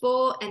they're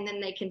full, and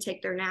then they can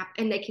take their nap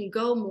and they can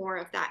go more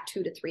of that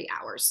 2 to 3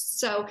 hours.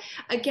 So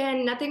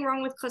again, nothing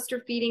wrong with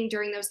cluster feeding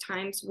during those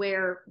times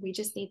where we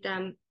just need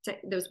them to,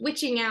 those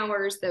witching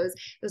hours, those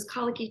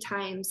colicky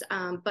times.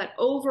 But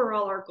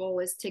overall, our goal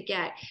is to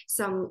get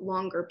some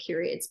longer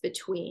periods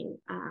between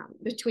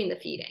the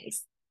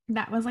feedings.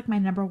 That was like my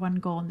number one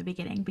goal in the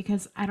beginning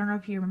because I don't know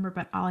if you remember,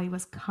 but Ollie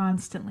was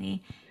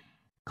constantly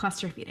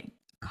cluster feeding,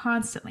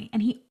 constantly.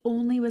 And he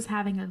only was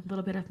having a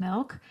little bit of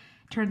milk.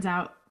 Turns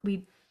out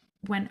we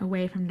went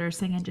away from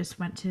nursing and just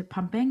went to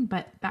pumping,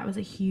 but that was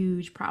a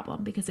huge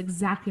problem because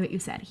exactly what you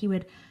said. He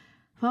would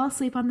fall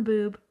asleep on the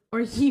boob,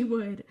 or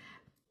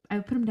I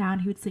would put him down,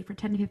 he would sleep for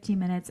 10 to 15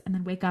 minutes and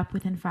then wake up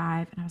within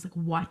 5. And I was like,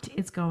 what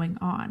is going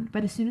on?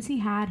 But as soon as he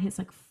had his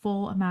like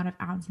full amount of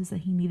ounces that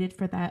he needed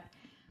for that,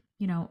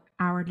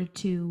 hour to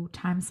two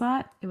time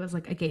slot, it was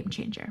like a game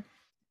changer.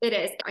 It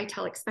is. I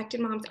tell expected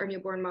moms or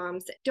newborn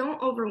moms,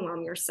 don't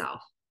overwhelm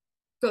yourself.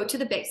 Go to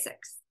the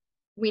basics.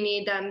 We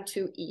need them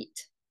to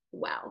eat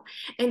well.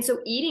 And so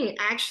eating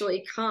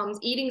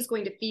is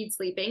going to feed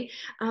sleeping.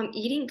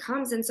 Eating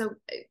comes. And so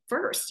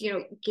first,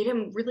 get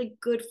them really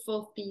good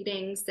full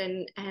feedings,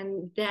 and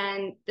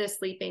then the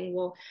sleeping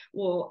will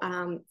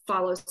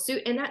follow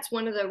suit. And that's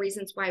one of the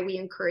reasons why we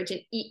encourage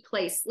an eat,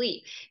 play,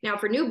 sleep. Now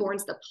for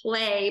newborns, the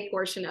play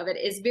portion of it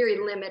is very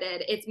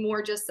limited. It's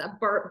more just a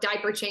burp,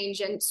 diaper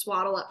change, and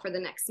swaddle up for the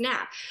next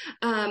nap.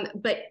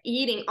 But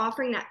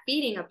offering that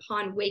feeding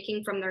upon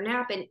waking from their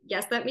nap, and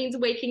yes, that means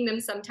waking them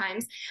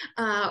sometimes,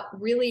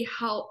 really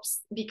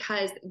helps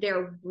because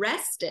they're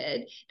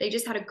rested. They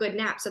just had a good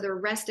nap, so they're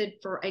rested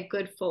for a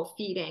good full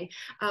feeding.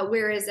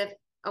 Whereas if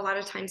a lot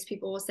of times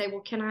people will say,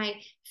 well, can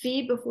I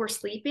feed before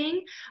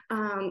sleeping?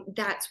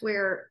 That's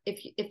where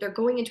if they're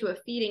going into a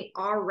feeding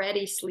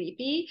already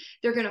sleepy,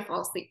 they're going to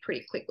fall asleep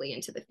pretty quickly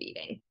into the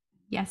feeding.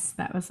 Yes,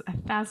 that was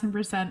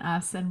 1,000%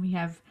 us, and we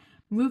have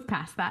moved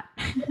past that.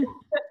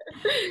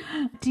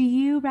 Do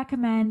you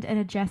recommend an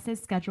adjusted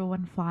schedule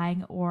when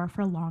flying or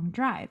for long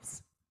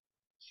drives?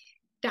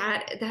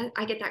 That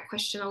I get that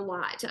question a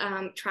lot.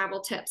 Travel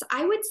tips.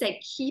 I would say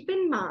keep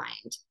in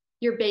mind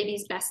your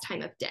baby's best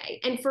time of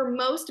day. And for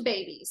most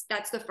babies,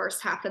 that's the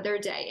first half of their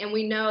day. And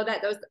we know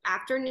that those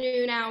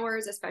afternoon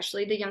hours,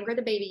 especially the younger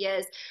the baby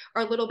is,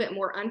 are a little bit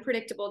more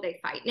unpredictable. They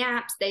fight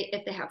naps.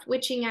 If they have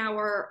witching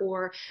hour,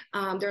 or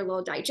their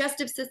little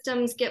digestive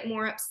systems get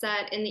more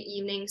upset in the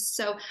evenings.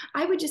 So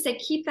I would just say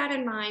keep that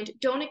in mind.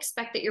 Don't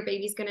expect that your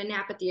baby's going to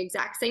nap at the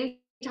exact same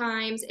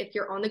times if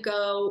you're on the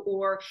go,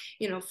 or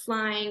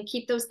flying.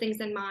 Keep those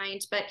things in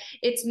mind. But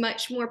it's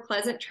much more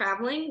pleasant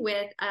traveling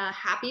with a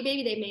happy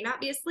baby. They may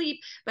not be asleep,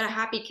 but a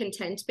happy,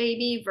 content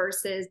baby,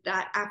 versus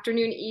that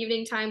afternoon,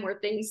 evening time where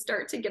things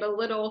start to get a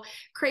little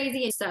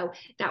crazy. And so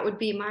that would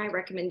be my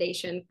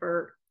recommendation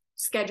for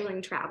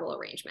scheduling travel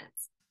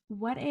arrangements.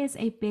 What is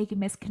a big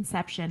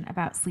misconception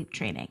about sleep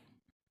training?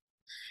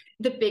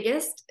 The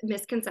biggest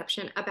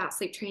misconception about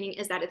sleep training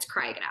is that it's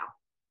cry it out.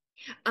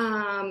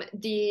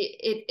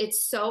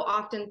 It's so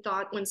often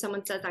thought when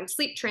someone says I'm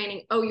sleep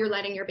training, oh, you're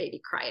letting your baby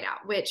cry it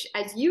out, which,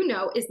 as you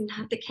know, is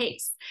not the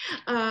case.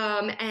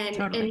 And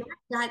Totally.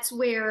 that's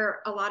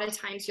where a lot of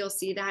times you'll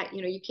see that,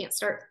 you know, you can't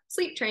start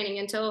sleep training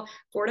until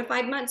 4 to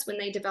 5 months when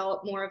they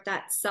develop more of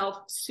that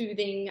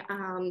self-soothing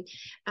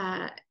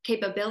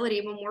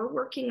capability. When we're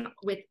working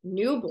with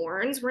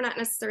newborns, we're not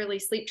necessarily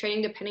sleep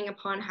training, depending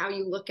upon how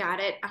you look at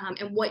it,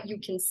 and what you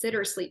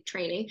consider sleep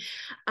training.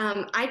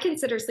 I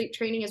consider sleep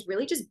training as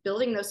really just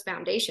building those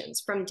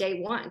foundations from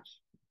day one.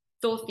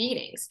 Full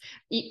feedings,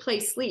 eat,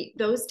 play, sleep,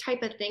 those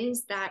type of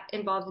things that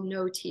involve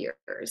no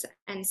tears.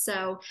 And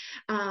so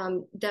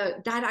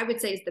that I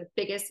would say is the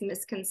biggest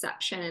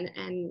misconception,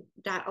 and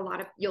that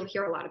you'll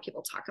hear a lot of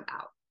people talk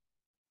about.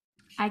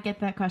 I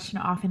get that question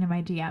often in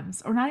my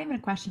DMs, or not even a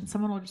question.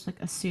 Someone will just like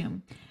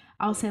assume.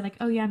 I'll say like,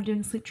 "Oh yeah, I'm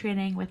doing sleep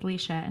training with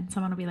Alicia," and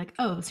someone will be like,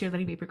 "Oh, so you're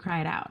letting baby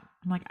cry it out?"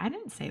 I'm like, "I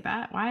didn't say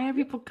that. Why are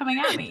people coming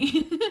at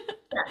me?"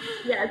 Yes,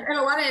 yes, and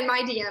a lot of in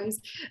my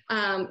DMs,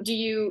 do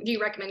you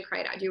recommend cry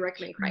it out? Do you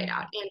recommend cry it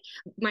out? Mm. And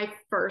my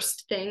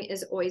first thing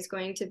is always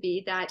going to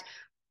be that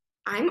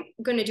I'm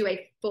going to do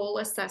a full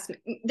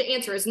assessment. The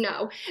answer is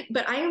no,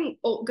 but I am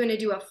going to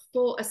do a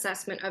full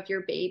assessment of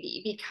your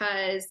baby,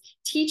 because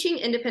teaching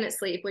independent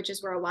sleep, which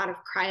is where a lot of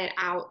cry it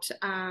out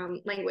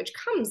language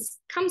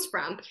comes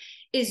from,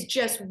 is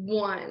just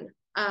one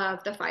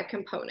of the 5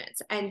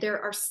 components. And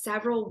there are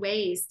several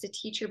ways to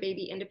teach your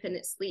baby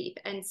independent sleep.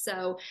 And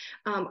so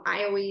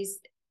I always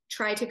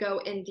try to go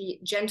in the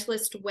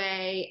gentlest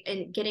way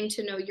and getting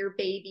to know your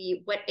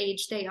baby, what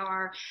age they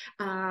are,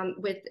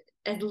 with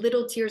as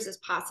little tears as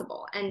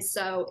possible. And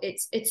so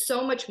it's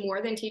so much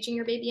more than teaching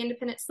your baby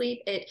independent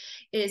sleep. It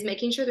is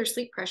making sure their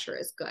sleep pressure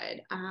is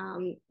good,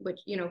 which,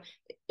 you know,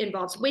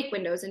 involves wake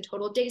windows and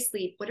total day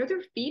sleep. What do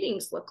their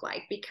feedings look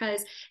like?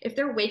 Because if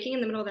they're waking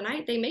in the middle of the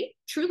night, they may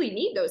truly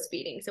need those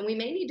feedings, and we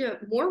may need to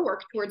more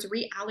work towards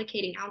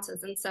reallocating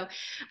ounces. And so,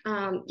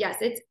 yes,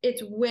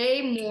 it's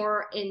way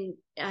more in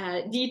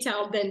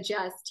detail than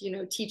just, you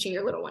know, teaching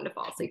your little one to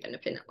fall asleep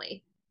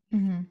independently.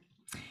 Hmm.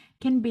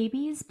 Can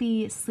babies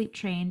be sleep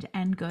trained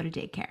and go to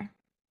daycare?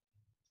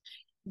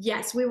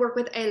 Yes, we work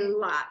with a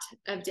lot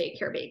of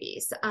daycare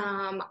babies.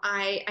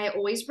 I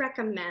always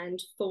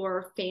recommend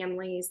for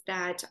families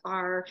that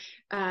are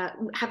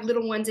have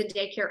little ones in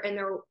daycare and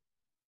they're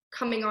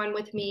coming on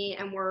with me,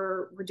 and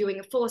we're doing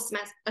a full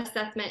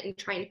assessment and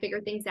trying to figure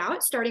things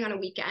out starting on a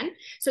weekend,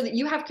 so that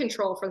you have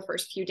control for the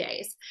first few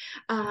days,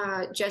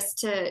 just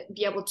to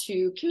be able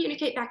to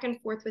communicate back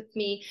and forth with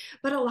me.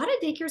 But a lot of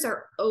daycares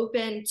are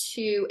open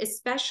to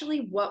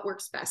especially what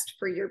works best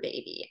for your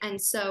baby. And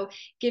so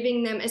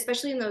giving them,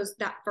 especially in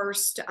that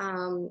first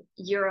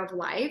year of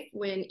life,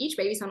 when each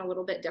baby's on a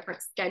little bit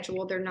different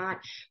schedule, they're not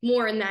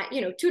more in that,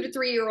 you know, 2 to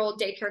 3 year old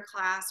daycare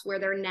class where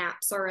their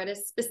naps are at a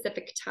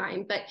specific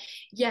time. But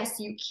yes,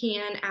 you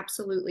can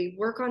absolutely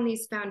work on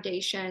these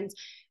foundations,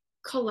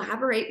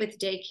 collaborate with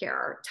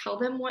daycare, tell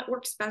them what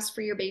works best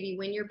for your baby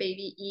when your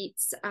baby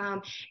eats.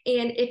 And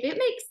if it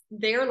makes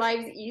their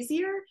lives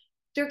easier,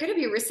 they're going to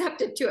be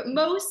receptive to it.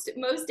 Most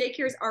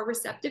daycares are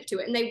receptive to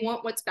it, and they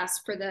want what's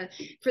best for the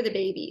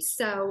baby.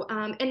 So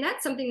and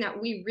that's something that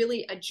we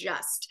really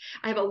adjust.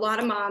 I have a lot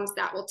of moms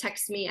that will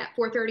text me at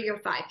 4:30 or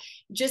 5,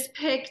 just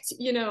picked,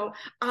 you know,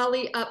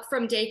 Ollie up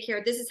from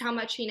daycare, this is how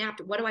much he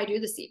napped, what do I do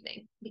this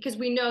evening? Because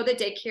we know that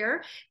daycare,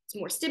 it's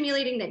more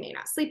stimulating, they may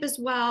not sleep as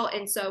well,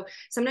 and so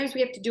sometimes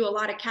we have to do a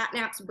lot of cat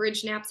naps,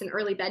 bridge naps, and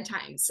early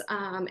bedtimes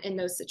in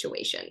those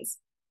situations.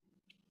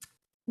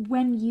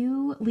 When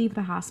you leave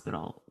the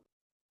hospital,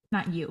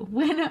 not you,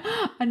 when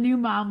a new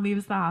mom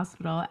leaves the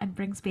hospital and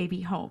brings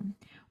baby home,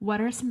 what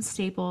are some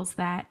staples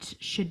that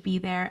should be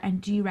there?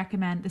 And do you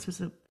recommend, this was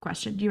a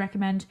question, do you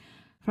recommend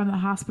from the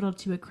hospital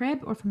to a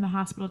crib or from the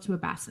hospital to a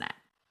bassinet?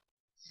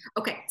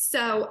 Okay,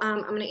 so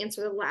I'm going to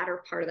answer the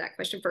latter part of that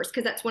question first,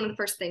 because that's one of the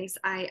first things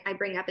I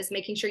bring up, is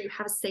making sure you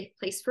have a safe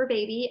place for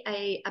baby,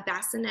 a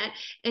bassinet,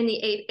 and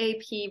the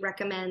AAP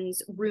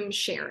recommends room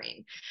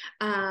sharing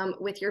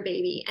with your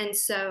baby. And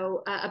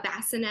so a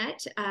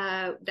bassinet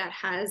that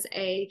has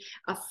a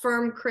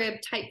firm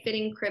crib, tight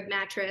fitting crib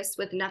mattress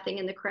with nothing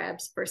in the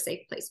cribs for a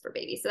safe place for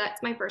baby. So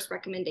that's my first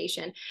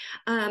recommendation.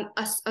 A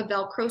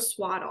Velcro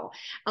swaddle.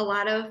 A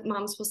lot of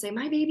moms will say,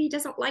 my baby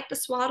doesn't like the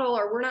swaddle,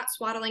 or we're not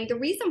swaddling. The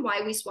reason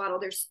why we swaddle,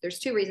 there's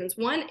 2 reasons.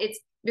 One, it's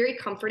very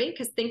comforting,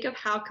 because think of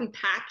how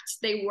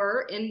compact they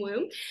were in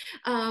womb.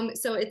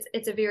 So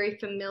it's a very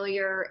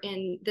familiar,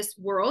 and this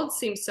world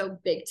seems so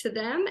big to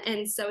them.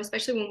 And so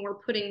especially when we're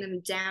putting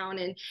them down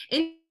and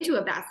into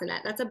a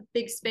bassinet, that's a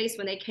big space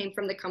when they came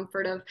from the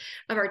comfort of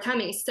our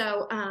tummy.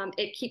 So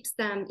it keeps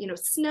them, you know,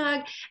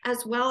 snug,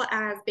 as well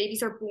as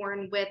babies are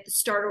born with the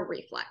startle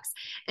reflex.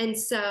 And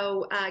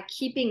so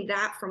keeping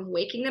that from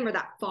waking them, or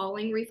that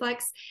falling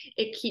reflex,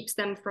 it keeps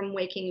them from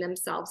waking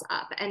themselves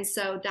up. And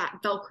so that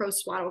Velcro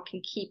swaddle can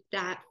keep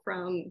that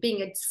from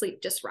being a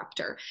sleep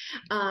disruptor.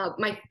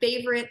 My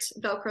favorite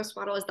Velcro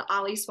swaddle is the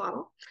Ollie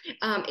swaddle.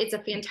 It's a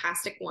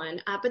fantastic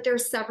one, but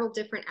there's several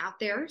different out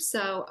there,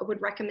 so I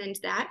would recommend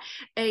that.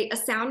 A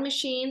sound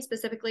machine,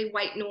 specifically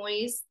white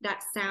noise,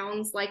 that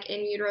sounds like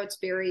in utero. It's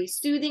very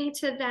soothing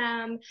to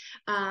them.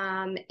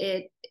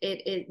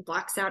 It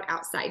blocks out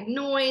outside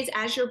noise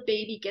as your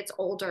baby gets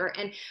older.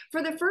 And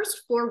for the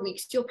first 4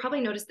 weeks, you'll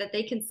probably notice that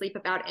they can sleep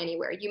about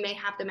anywhere. You may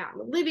have them out in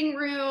the living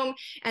room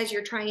as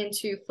you're trying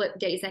to flip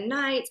days and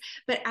nights.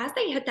 But as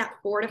they hit that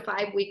 4 to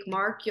 5 week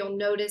mark, you'll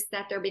notice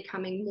that they're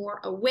becoming more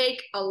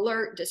awake,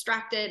 alert,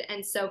 distracted.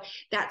 And so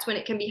that's when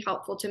it can be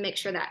helpful to make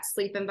sure that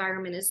sleep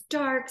environment is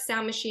dark,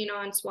 sound machine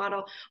on,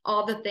 swaddle,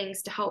 all the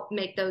things to help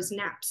make those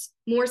naps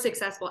more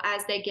successful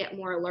as they get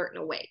more alert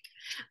and awake.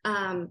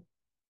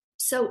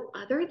 So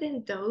other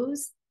than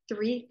those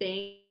three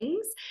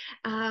things,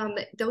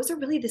 those are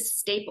really the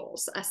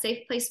staples: a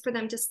safe place for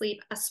them to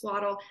sleep, a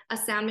swaddle, a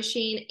sound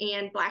machine,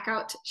 and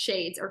blackout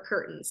shades or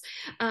curtains.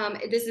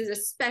 This is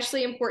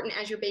especially important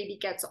as your baby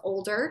gets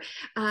older.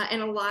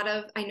 And a lot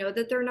of, I know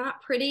that they're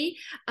not pretty,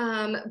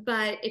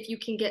 but if you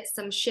can get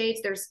some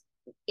shades, there's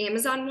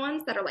Amazon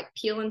ones that are like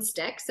peel and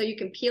stick. So you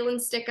can peel and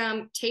stick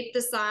them, tape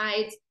the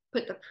sides,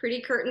 put the pretty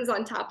curtains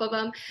on top of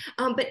them.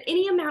 But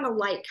any amount of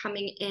light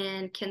coming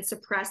in can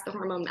suppress the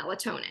hormone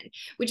melatonin,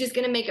 which is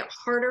going to make it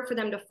harder for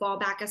them to fall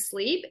back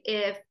asleep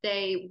if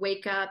they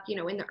wake up, in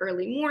the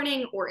early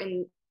morning or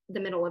in the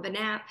middle of a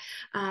nap.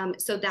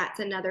 So that's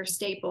another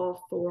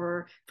staple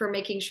for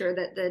making sure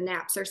that the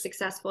naps are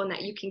successful and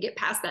that you can get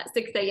past that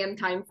 6 a.m.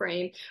 time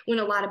frame when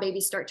a lot of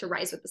babies start to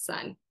rise with the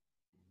sun.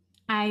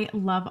 I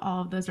love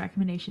all of those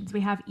recommendations.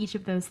 We have each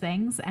of those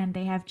things, and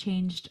they have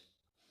changed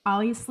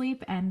Ollie's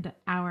sleep and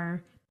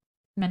our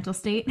mental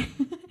state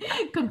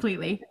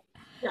completely.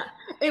 Yeah.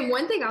 And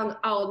one thing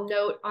I'll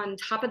note on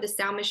top of the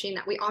sound machine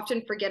that we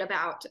often forget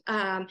about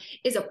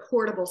is a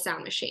portable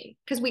sound machine,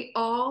 because we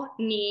all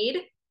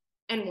need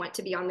and want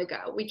to be on the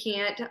go. We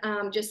can't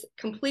just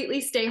completely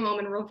stay home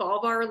and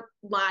revolve our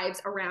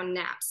lives around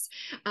naps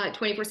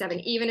 24/7,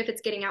 even if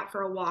it's getting out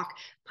for a walk.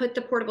 Put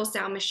the portable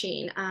sound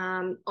machine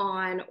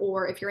on,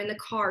 or if you're in the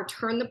car,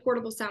 turn the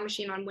portable sound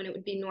machine on when it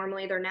would be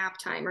normally their nap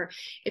time, or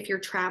if you're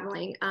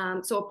traveling.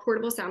 So a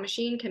portable sound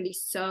machine can be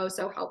so,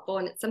 so helpful.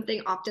 And it's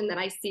something often that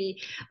I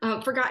see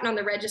forgotten on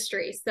the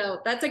registry. So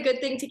that's a good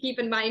thing to keep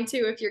in mind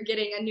too if you're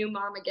getting a new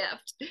mom a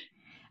gift.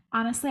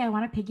 Honestly, I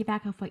want to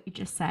piggyback off what you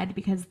just said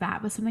because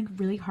that was something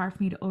really hard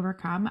for me to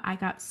overcome. I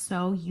got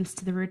so used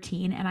to the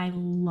routine and I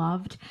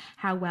loved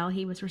how well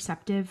he was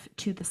receptive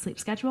to the sleep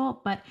schedule,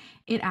 but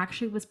it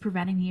actually was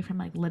preventing me from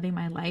like living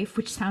my life,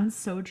 which sounds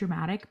so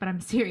dramatic, but I'm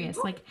serious.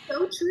 Like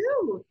So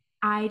true.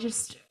 I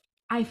just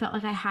I felt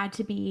like I had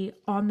to be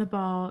on the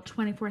ball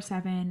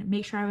 24/7,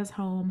 make sure I was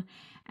home.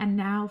 And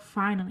now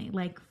finally,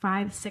 like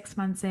 5, 6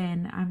 months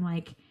in, I'm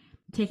like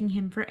taking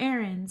him for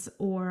errands,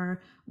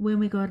 or when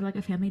we go to like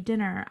a family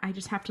dinner, I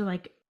just have to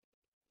like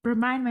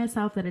remind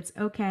myself that it's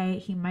okay.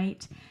 He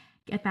might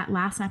get that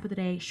last nap of the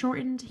day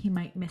shortened. He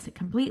might miss it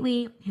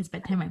completely. His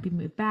bedtime might be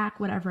moved back,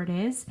 whatever it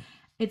is.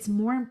 It's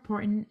more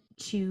important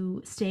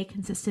to stay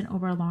consistent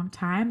over a long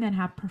time than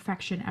have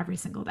perfection every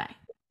single day.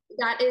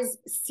 That is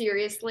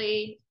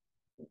seriously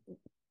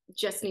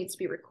just needs to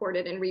be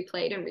recorded and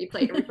replayed and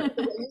replayed and replayed.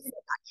 The way you said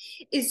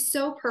that is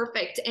so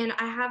perfect. And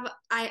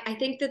I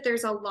think that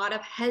there's a lot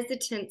of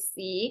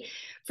hesitancy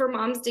for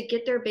moms to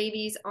get their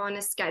babies on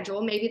a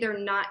schedule. Maybe they're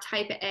not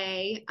type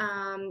A,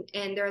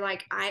 and they're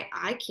like,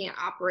 I can't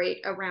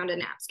operate around a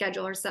nap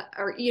schedule, or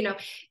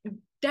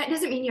that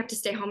doesn't mean you have to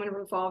stay home and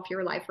revolve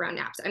your life around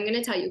naps. I'm going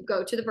to tell you,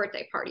 go to the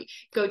birthday party,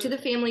 go to the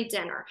family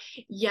dinner.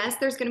 Yes,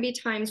 there's going to be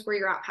times where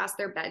you're out past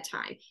their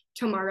bedtime.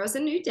 Tomorrow's a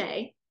new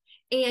day.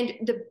 And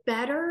the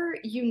better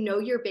you know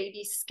your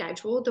baby's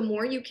schedule, the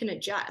more you can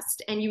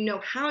adjust, and you know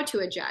how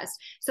to adjust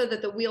so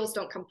that the wheels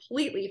don't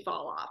completely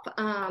fall off.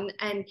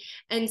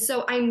 And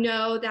so I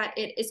know that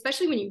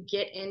especially when you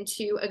get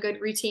into a good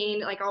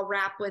routine, like I'll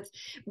wrap with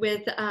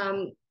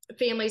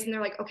families and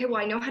they're like, okay,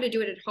 well, I know how to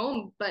do it at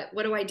home, but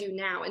what do I do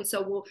now? And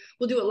so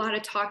we'll do a lot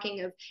of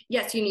talking of,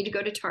 yes, you need to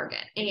go to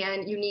Target,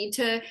 and you need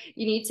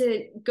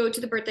to go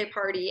to the birthday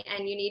party,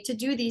 and you need to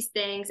do these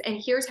things,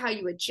 and here's how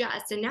you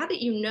adjust. And now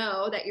that you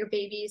know that your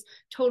baby's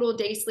total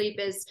day sleep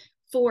is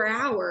 4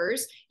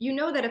 hours, you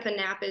know that if a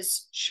nap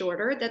is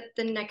shorter, that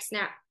the next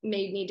nap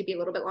may need to be a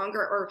little bit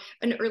longer, or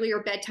an earlier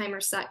bedtime or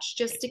such,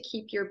 just to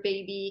keep your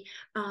baby,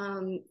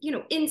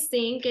 in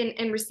sync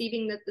and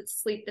receiving the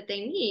sleep that they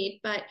need.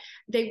 But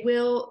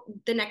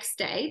the next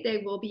day,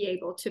 they will be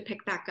able to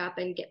pick back up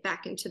and get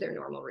back into their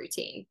normal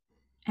routine.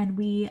 And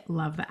we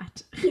love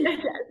that. Yes,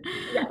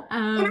 yes.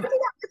 And I do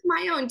that with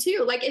my own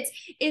too. Like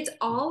it's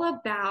all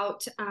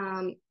about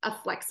a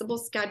flexible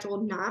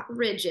schedule, not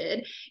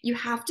rigid. You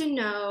have to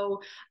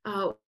know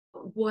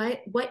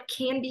what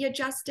can be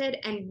adjusted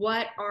and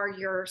what are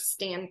your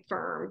stand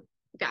firm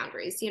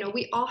boundaries.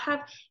 We all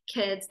have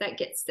kids that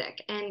get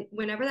sick, and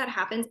whenever that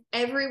happens,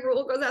 every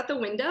rule goes out the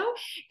window,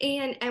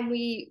 and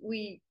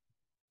we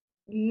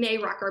may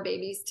rock our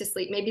babies to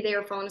sleep. Maybe they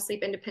are falling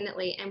asleep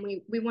independently, and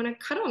we want to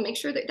cuddle and make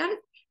sure that that is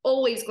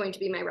always going to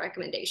be my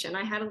recommendation.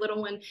 I had a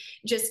little one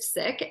just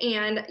sick,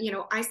 and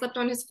I slept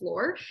on his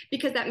floor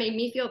because that made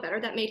me feel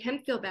better. That made him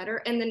feel better.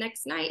 And the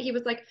next night he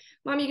was like,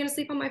 "Mom, you gonna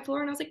sleep on my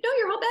floor?" And I was like, "No,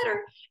 you're all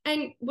better."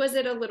 And was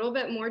it a little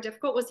bit more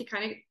difficult? Was he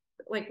kind of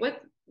like,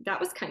 what? That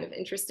was kind of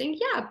interesting.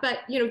 Yeah.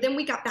 But, then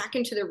we got back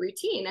into the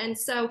routine. And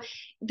so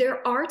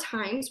there are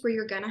times where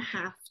you're going to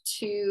have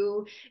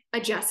to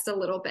adjust a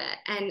little bit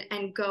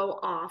and go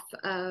off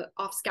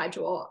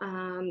schedule.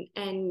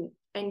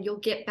 And you'll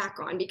get back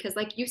on, because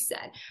like you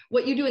said,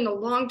 what you do in the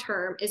long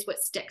term is what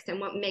sticks and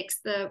what makes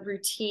the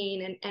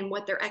routine and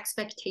what their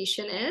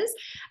expectation is.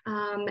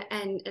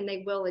 And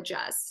they will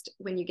adjust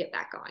when you get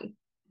back on.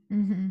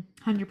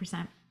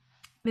 100%.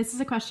 This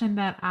is a question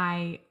that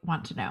I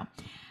want to know.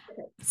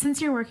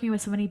 Since you're working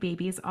with so many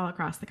babies all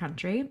across the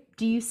country,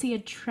 do you see a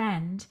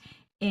trend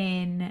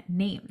in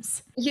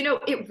names?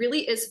 It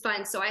really is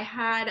fun. So I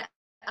had,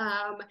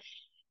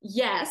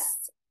 yes,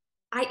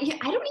 I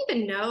don't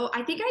even know.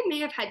 I think I may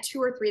have had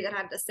two or three that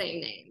have the same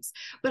names,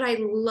 but I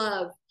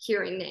love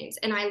hearing names,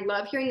 and I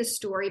love hearing the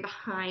story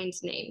behind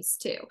names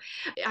too.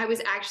 I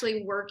was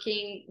actually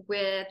working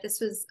with, this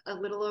was a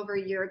little over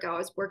a year ago. I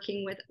was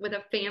working with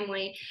a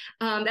family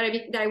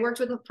that I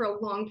worked with for a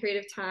long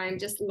period of time.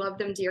 Just loved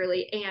them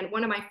dearly, and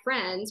one of my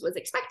friends was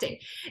expecting,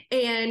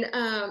 and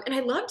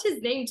I loved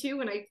his name too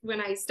when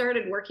I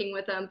started working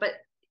with him, but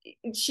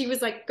she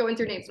was like going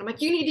through names, and I'm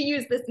like, you need to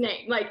use this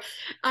name. Like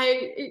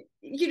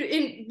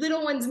in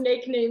little ones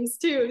make names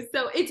too.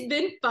 So it's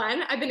been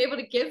fun. I've been able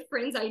to give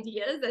friends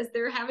ideas as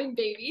they're having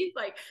babies.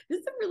 Like, I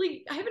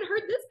haven't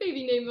heard this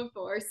baby name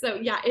before. So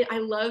yeah, I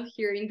love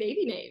hearing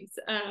baby names.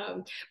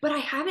 But I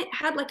haven't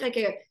had like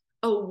a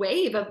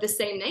wave of the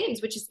same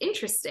names, which is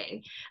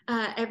interesting.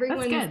 That's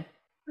Everyone's good.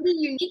 really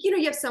unique.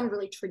 You have some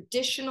really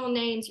traditional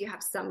names, you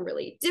have some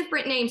really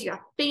different names, you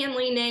have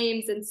family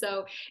names, and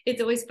so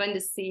it's always fun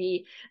to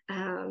see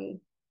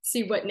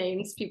what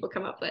names people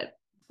come up with.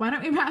 Why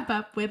don't we wrap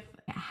up with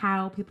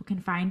how people can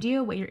find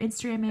you, what your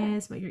Instagram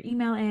is, what your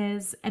email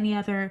is, any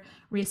other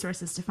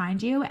resources to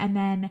find you? And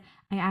then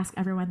I ask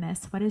everyone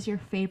this: what is your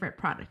favorite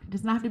product? It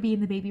doesn't have to be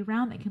in the baby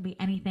realm, it can be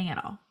anything at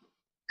all.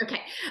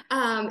 Okay.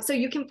 So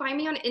you can find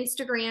me on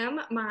Instagram.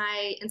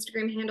 My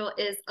Instagram handle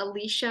is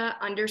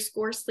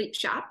Alicia_sleep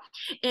shop.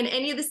 And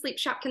any of the sleep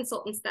shop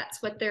consultants,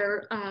 that's what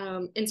their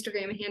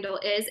Instagram handle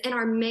is. And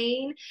our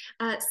main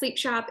sleep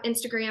shop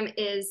Instagram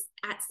is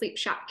at Sleep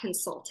Shop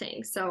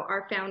Consulting. So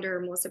our founder,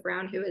 Melissa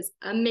Brown, who is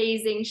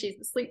amazing, she's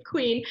the sleep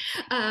queen.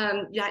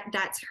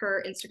 That's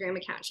her Instagram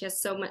account. She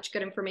has so much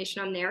good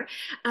information on there.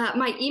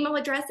 My email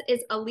address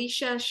is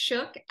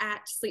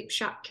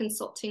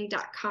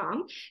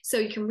aliciaschook@sleepshopconsulting.com. So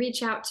you can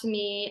reach out to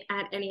me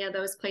at any of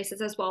those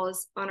places, as well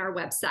as on our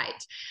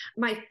website.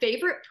 My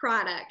favorite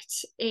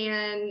product,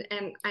 and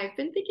I've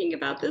been thinking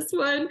about this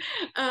one.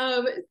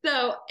 And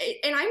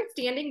I'm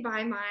standing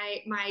by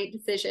my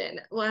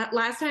decision.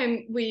 Last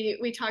time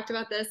we talked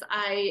about this,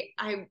 I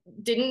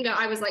didn't know.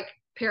 I was like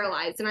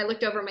paralyzed, and I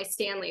looked over my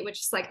Stanley,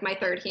 which is like my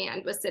third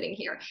hand, was sitting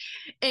here,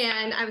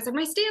 and I was like,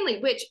 my Stanley,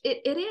 which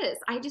it is.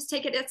 I just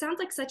take it. It sounds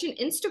like such an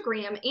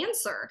Instagram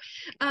answer,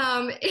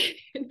 and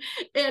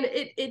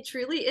it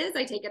truly is.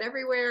 I take it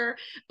everywhere.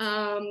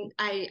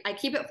 I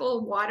keep it full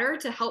of water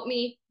to help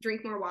me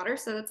drink more water,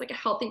 so that's like a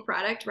healthy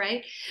product,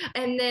 right?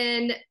 And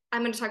then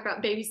I'm going to talk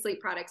about baby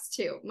sleep products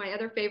too. My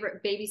other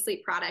favorite baby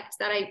sleep product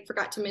that I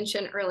forgot to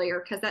mention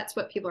earlier, because that's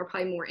what people are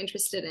probably more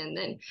interested in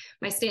than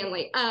my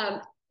Stanley.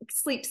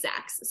 Sleep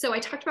sacks. So I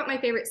talked about my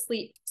favorite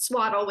sleep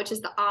swaddle, which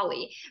is the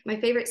Ollie. My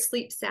favorite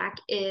sleep sack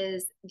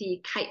is the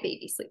Kite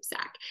Baby sleep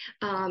sack.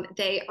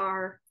 They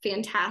are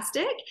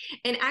fantastic.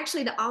 And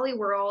actually, the Ollie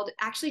World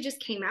actually just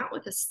came out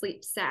with a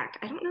sleep sack.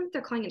 I don't know if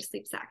they're calling it a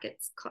sleep sack.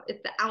 It's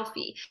the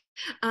Alfie.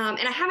 And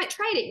I haven't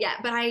tried it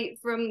yet, but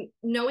from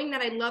knowing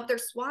that I love their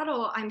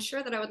swaddle, I'm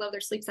sure that I would love their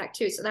sleep sack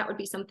too. So that would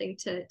be something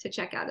to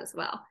check out as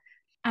well.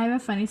 I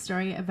have a funny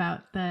story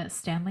about the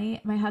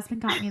Stanley. My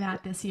husband got me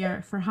that this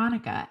year for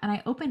Hanukkah, and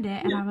I opened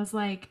it and I was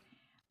like,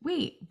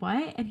 wait,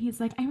 what? And he's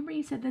like, I remember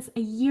you said this a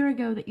year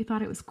ago that you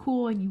thought it was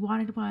cool and you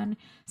wanted one.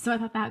 So I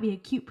thought that'd be a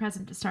cute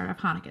present to start off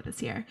Hanukkah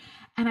this year.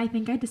 And I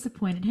think I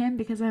disappointed him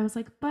because I was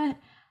like, but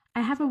I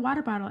have a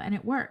water bottle and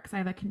it works. I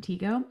have a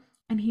Contigo.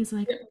 And he's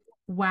like,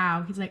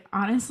 wow. He's like,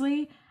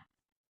 honestly,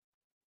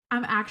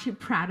 I'm actually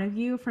proud of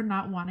you for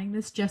not wanting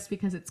this just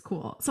because it's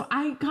cool. So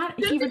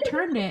he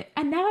returned it,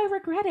 and now I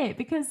regret it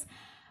because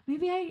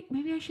maybe I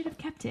should have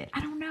kept it.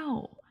 I don't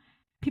know.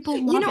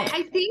 People love it.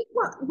 I think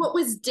what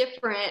was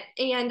different,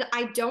 and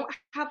I don't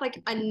have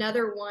like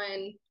another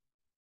one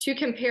to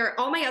compare.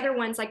 All my other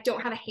ones like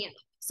don't have a handle.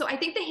 So I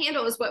think the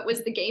handle is what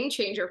was the game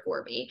changer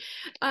for me.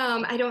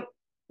 I don't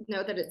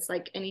know that it's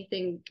like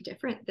anything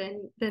different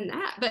than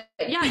that. But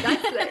yeah,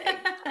 that's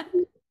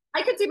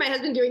I could see my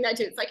husband doing that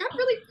too. It's like, I'm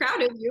really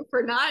proud of you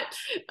for not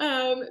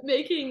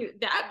making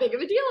that big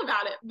of a deal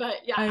about it. But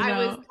yeah,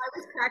 I was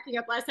cracking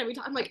up last time we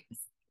talked. I'm like,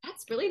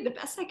 that's really the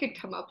best I could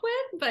come up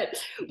with. But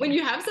when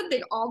you have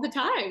something all the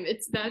time,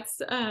 that's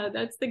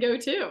the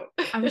go-to.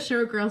 I'm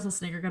sure girls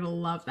listening are going to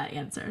love that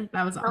answer.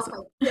 That was awesome.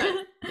 Oh,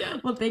 yes, yes.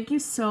 Well, thank you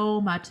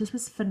so much. This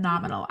was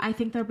phenomenal. I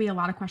think there'll be a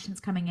lot of questions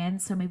coming in,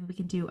 so maybe we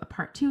can do a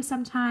part two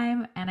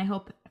sometime. And I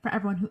hope for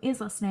everyone who is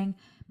listening,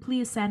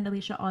 please send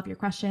Alicia all of your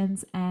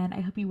questions, and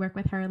I hope you work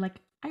with her like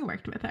I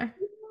worked with her.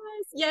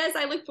 Yes,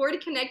 I look forward to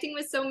connecting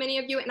with so many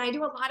of you. And I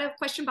do a lot of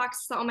question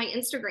boxes on my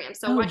Instagram.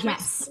 So Oh, watch my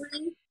yes.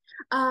 story.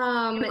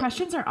 Your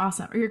questions are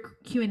awesome, or your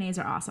Q&As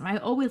are awesome. I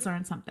always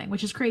learn something,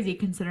 which is crazy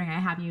considering I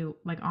have you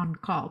like on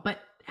call, but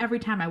every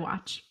time I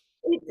watch.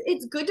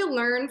 It's good to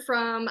learn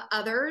from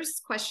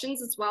others'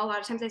 questions as well. A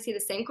lot of times I see the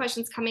same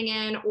questions coming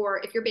in,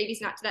 or if your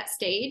baby's not to that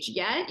stage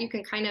yet, you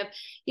can kind of,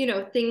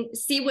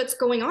 see what's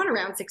going on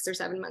around 6 or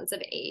 7 months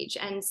of age.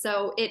 And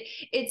so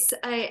it's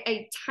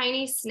a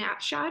tiny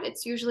snapshot.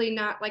 It's usually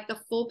not like the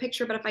full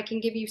picture, but if I can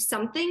give you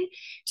something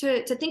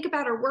to think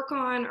about or work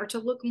on or to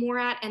look more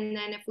at, and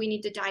then if we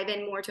need to dive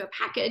in more to a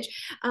package,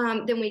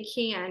 then we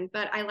can.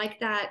 But I like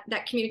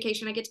that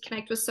communication. I get to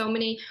connect with so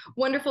many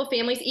wonderful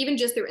families, even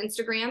just through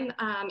Instagram.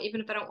 Even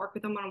if I don't work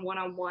with them on a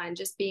one-on-one,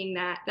 just being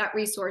that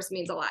resource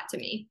means a lot to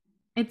me.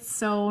 It's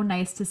so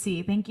nice to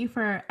see. Thank you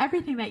for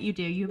everything that you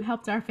do. You've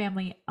helped our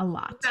family a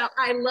lot. Well,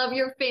 I love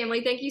your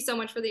family. Thank you so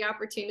much for the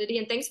opportunity.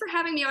 And thanks for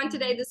having me on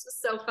today. This was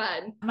so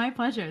fun. My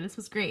pleasure. This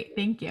was great.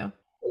 Thank you.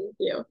 Thank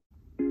you.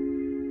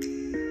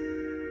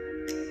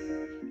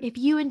 If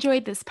you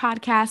enjoyed this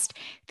podcast,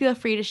 feel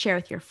free to share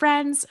with your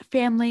friends,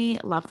 family,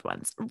 loved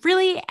ones,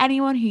 really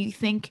anyone who you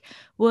think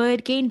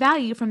would gain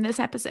value from this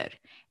episode.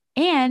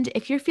 And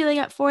if you're feeling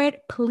up for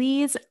it,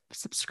 please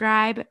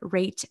subscribe,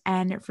 rate,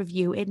 and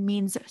review. It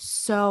means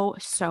so,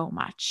 so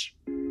much.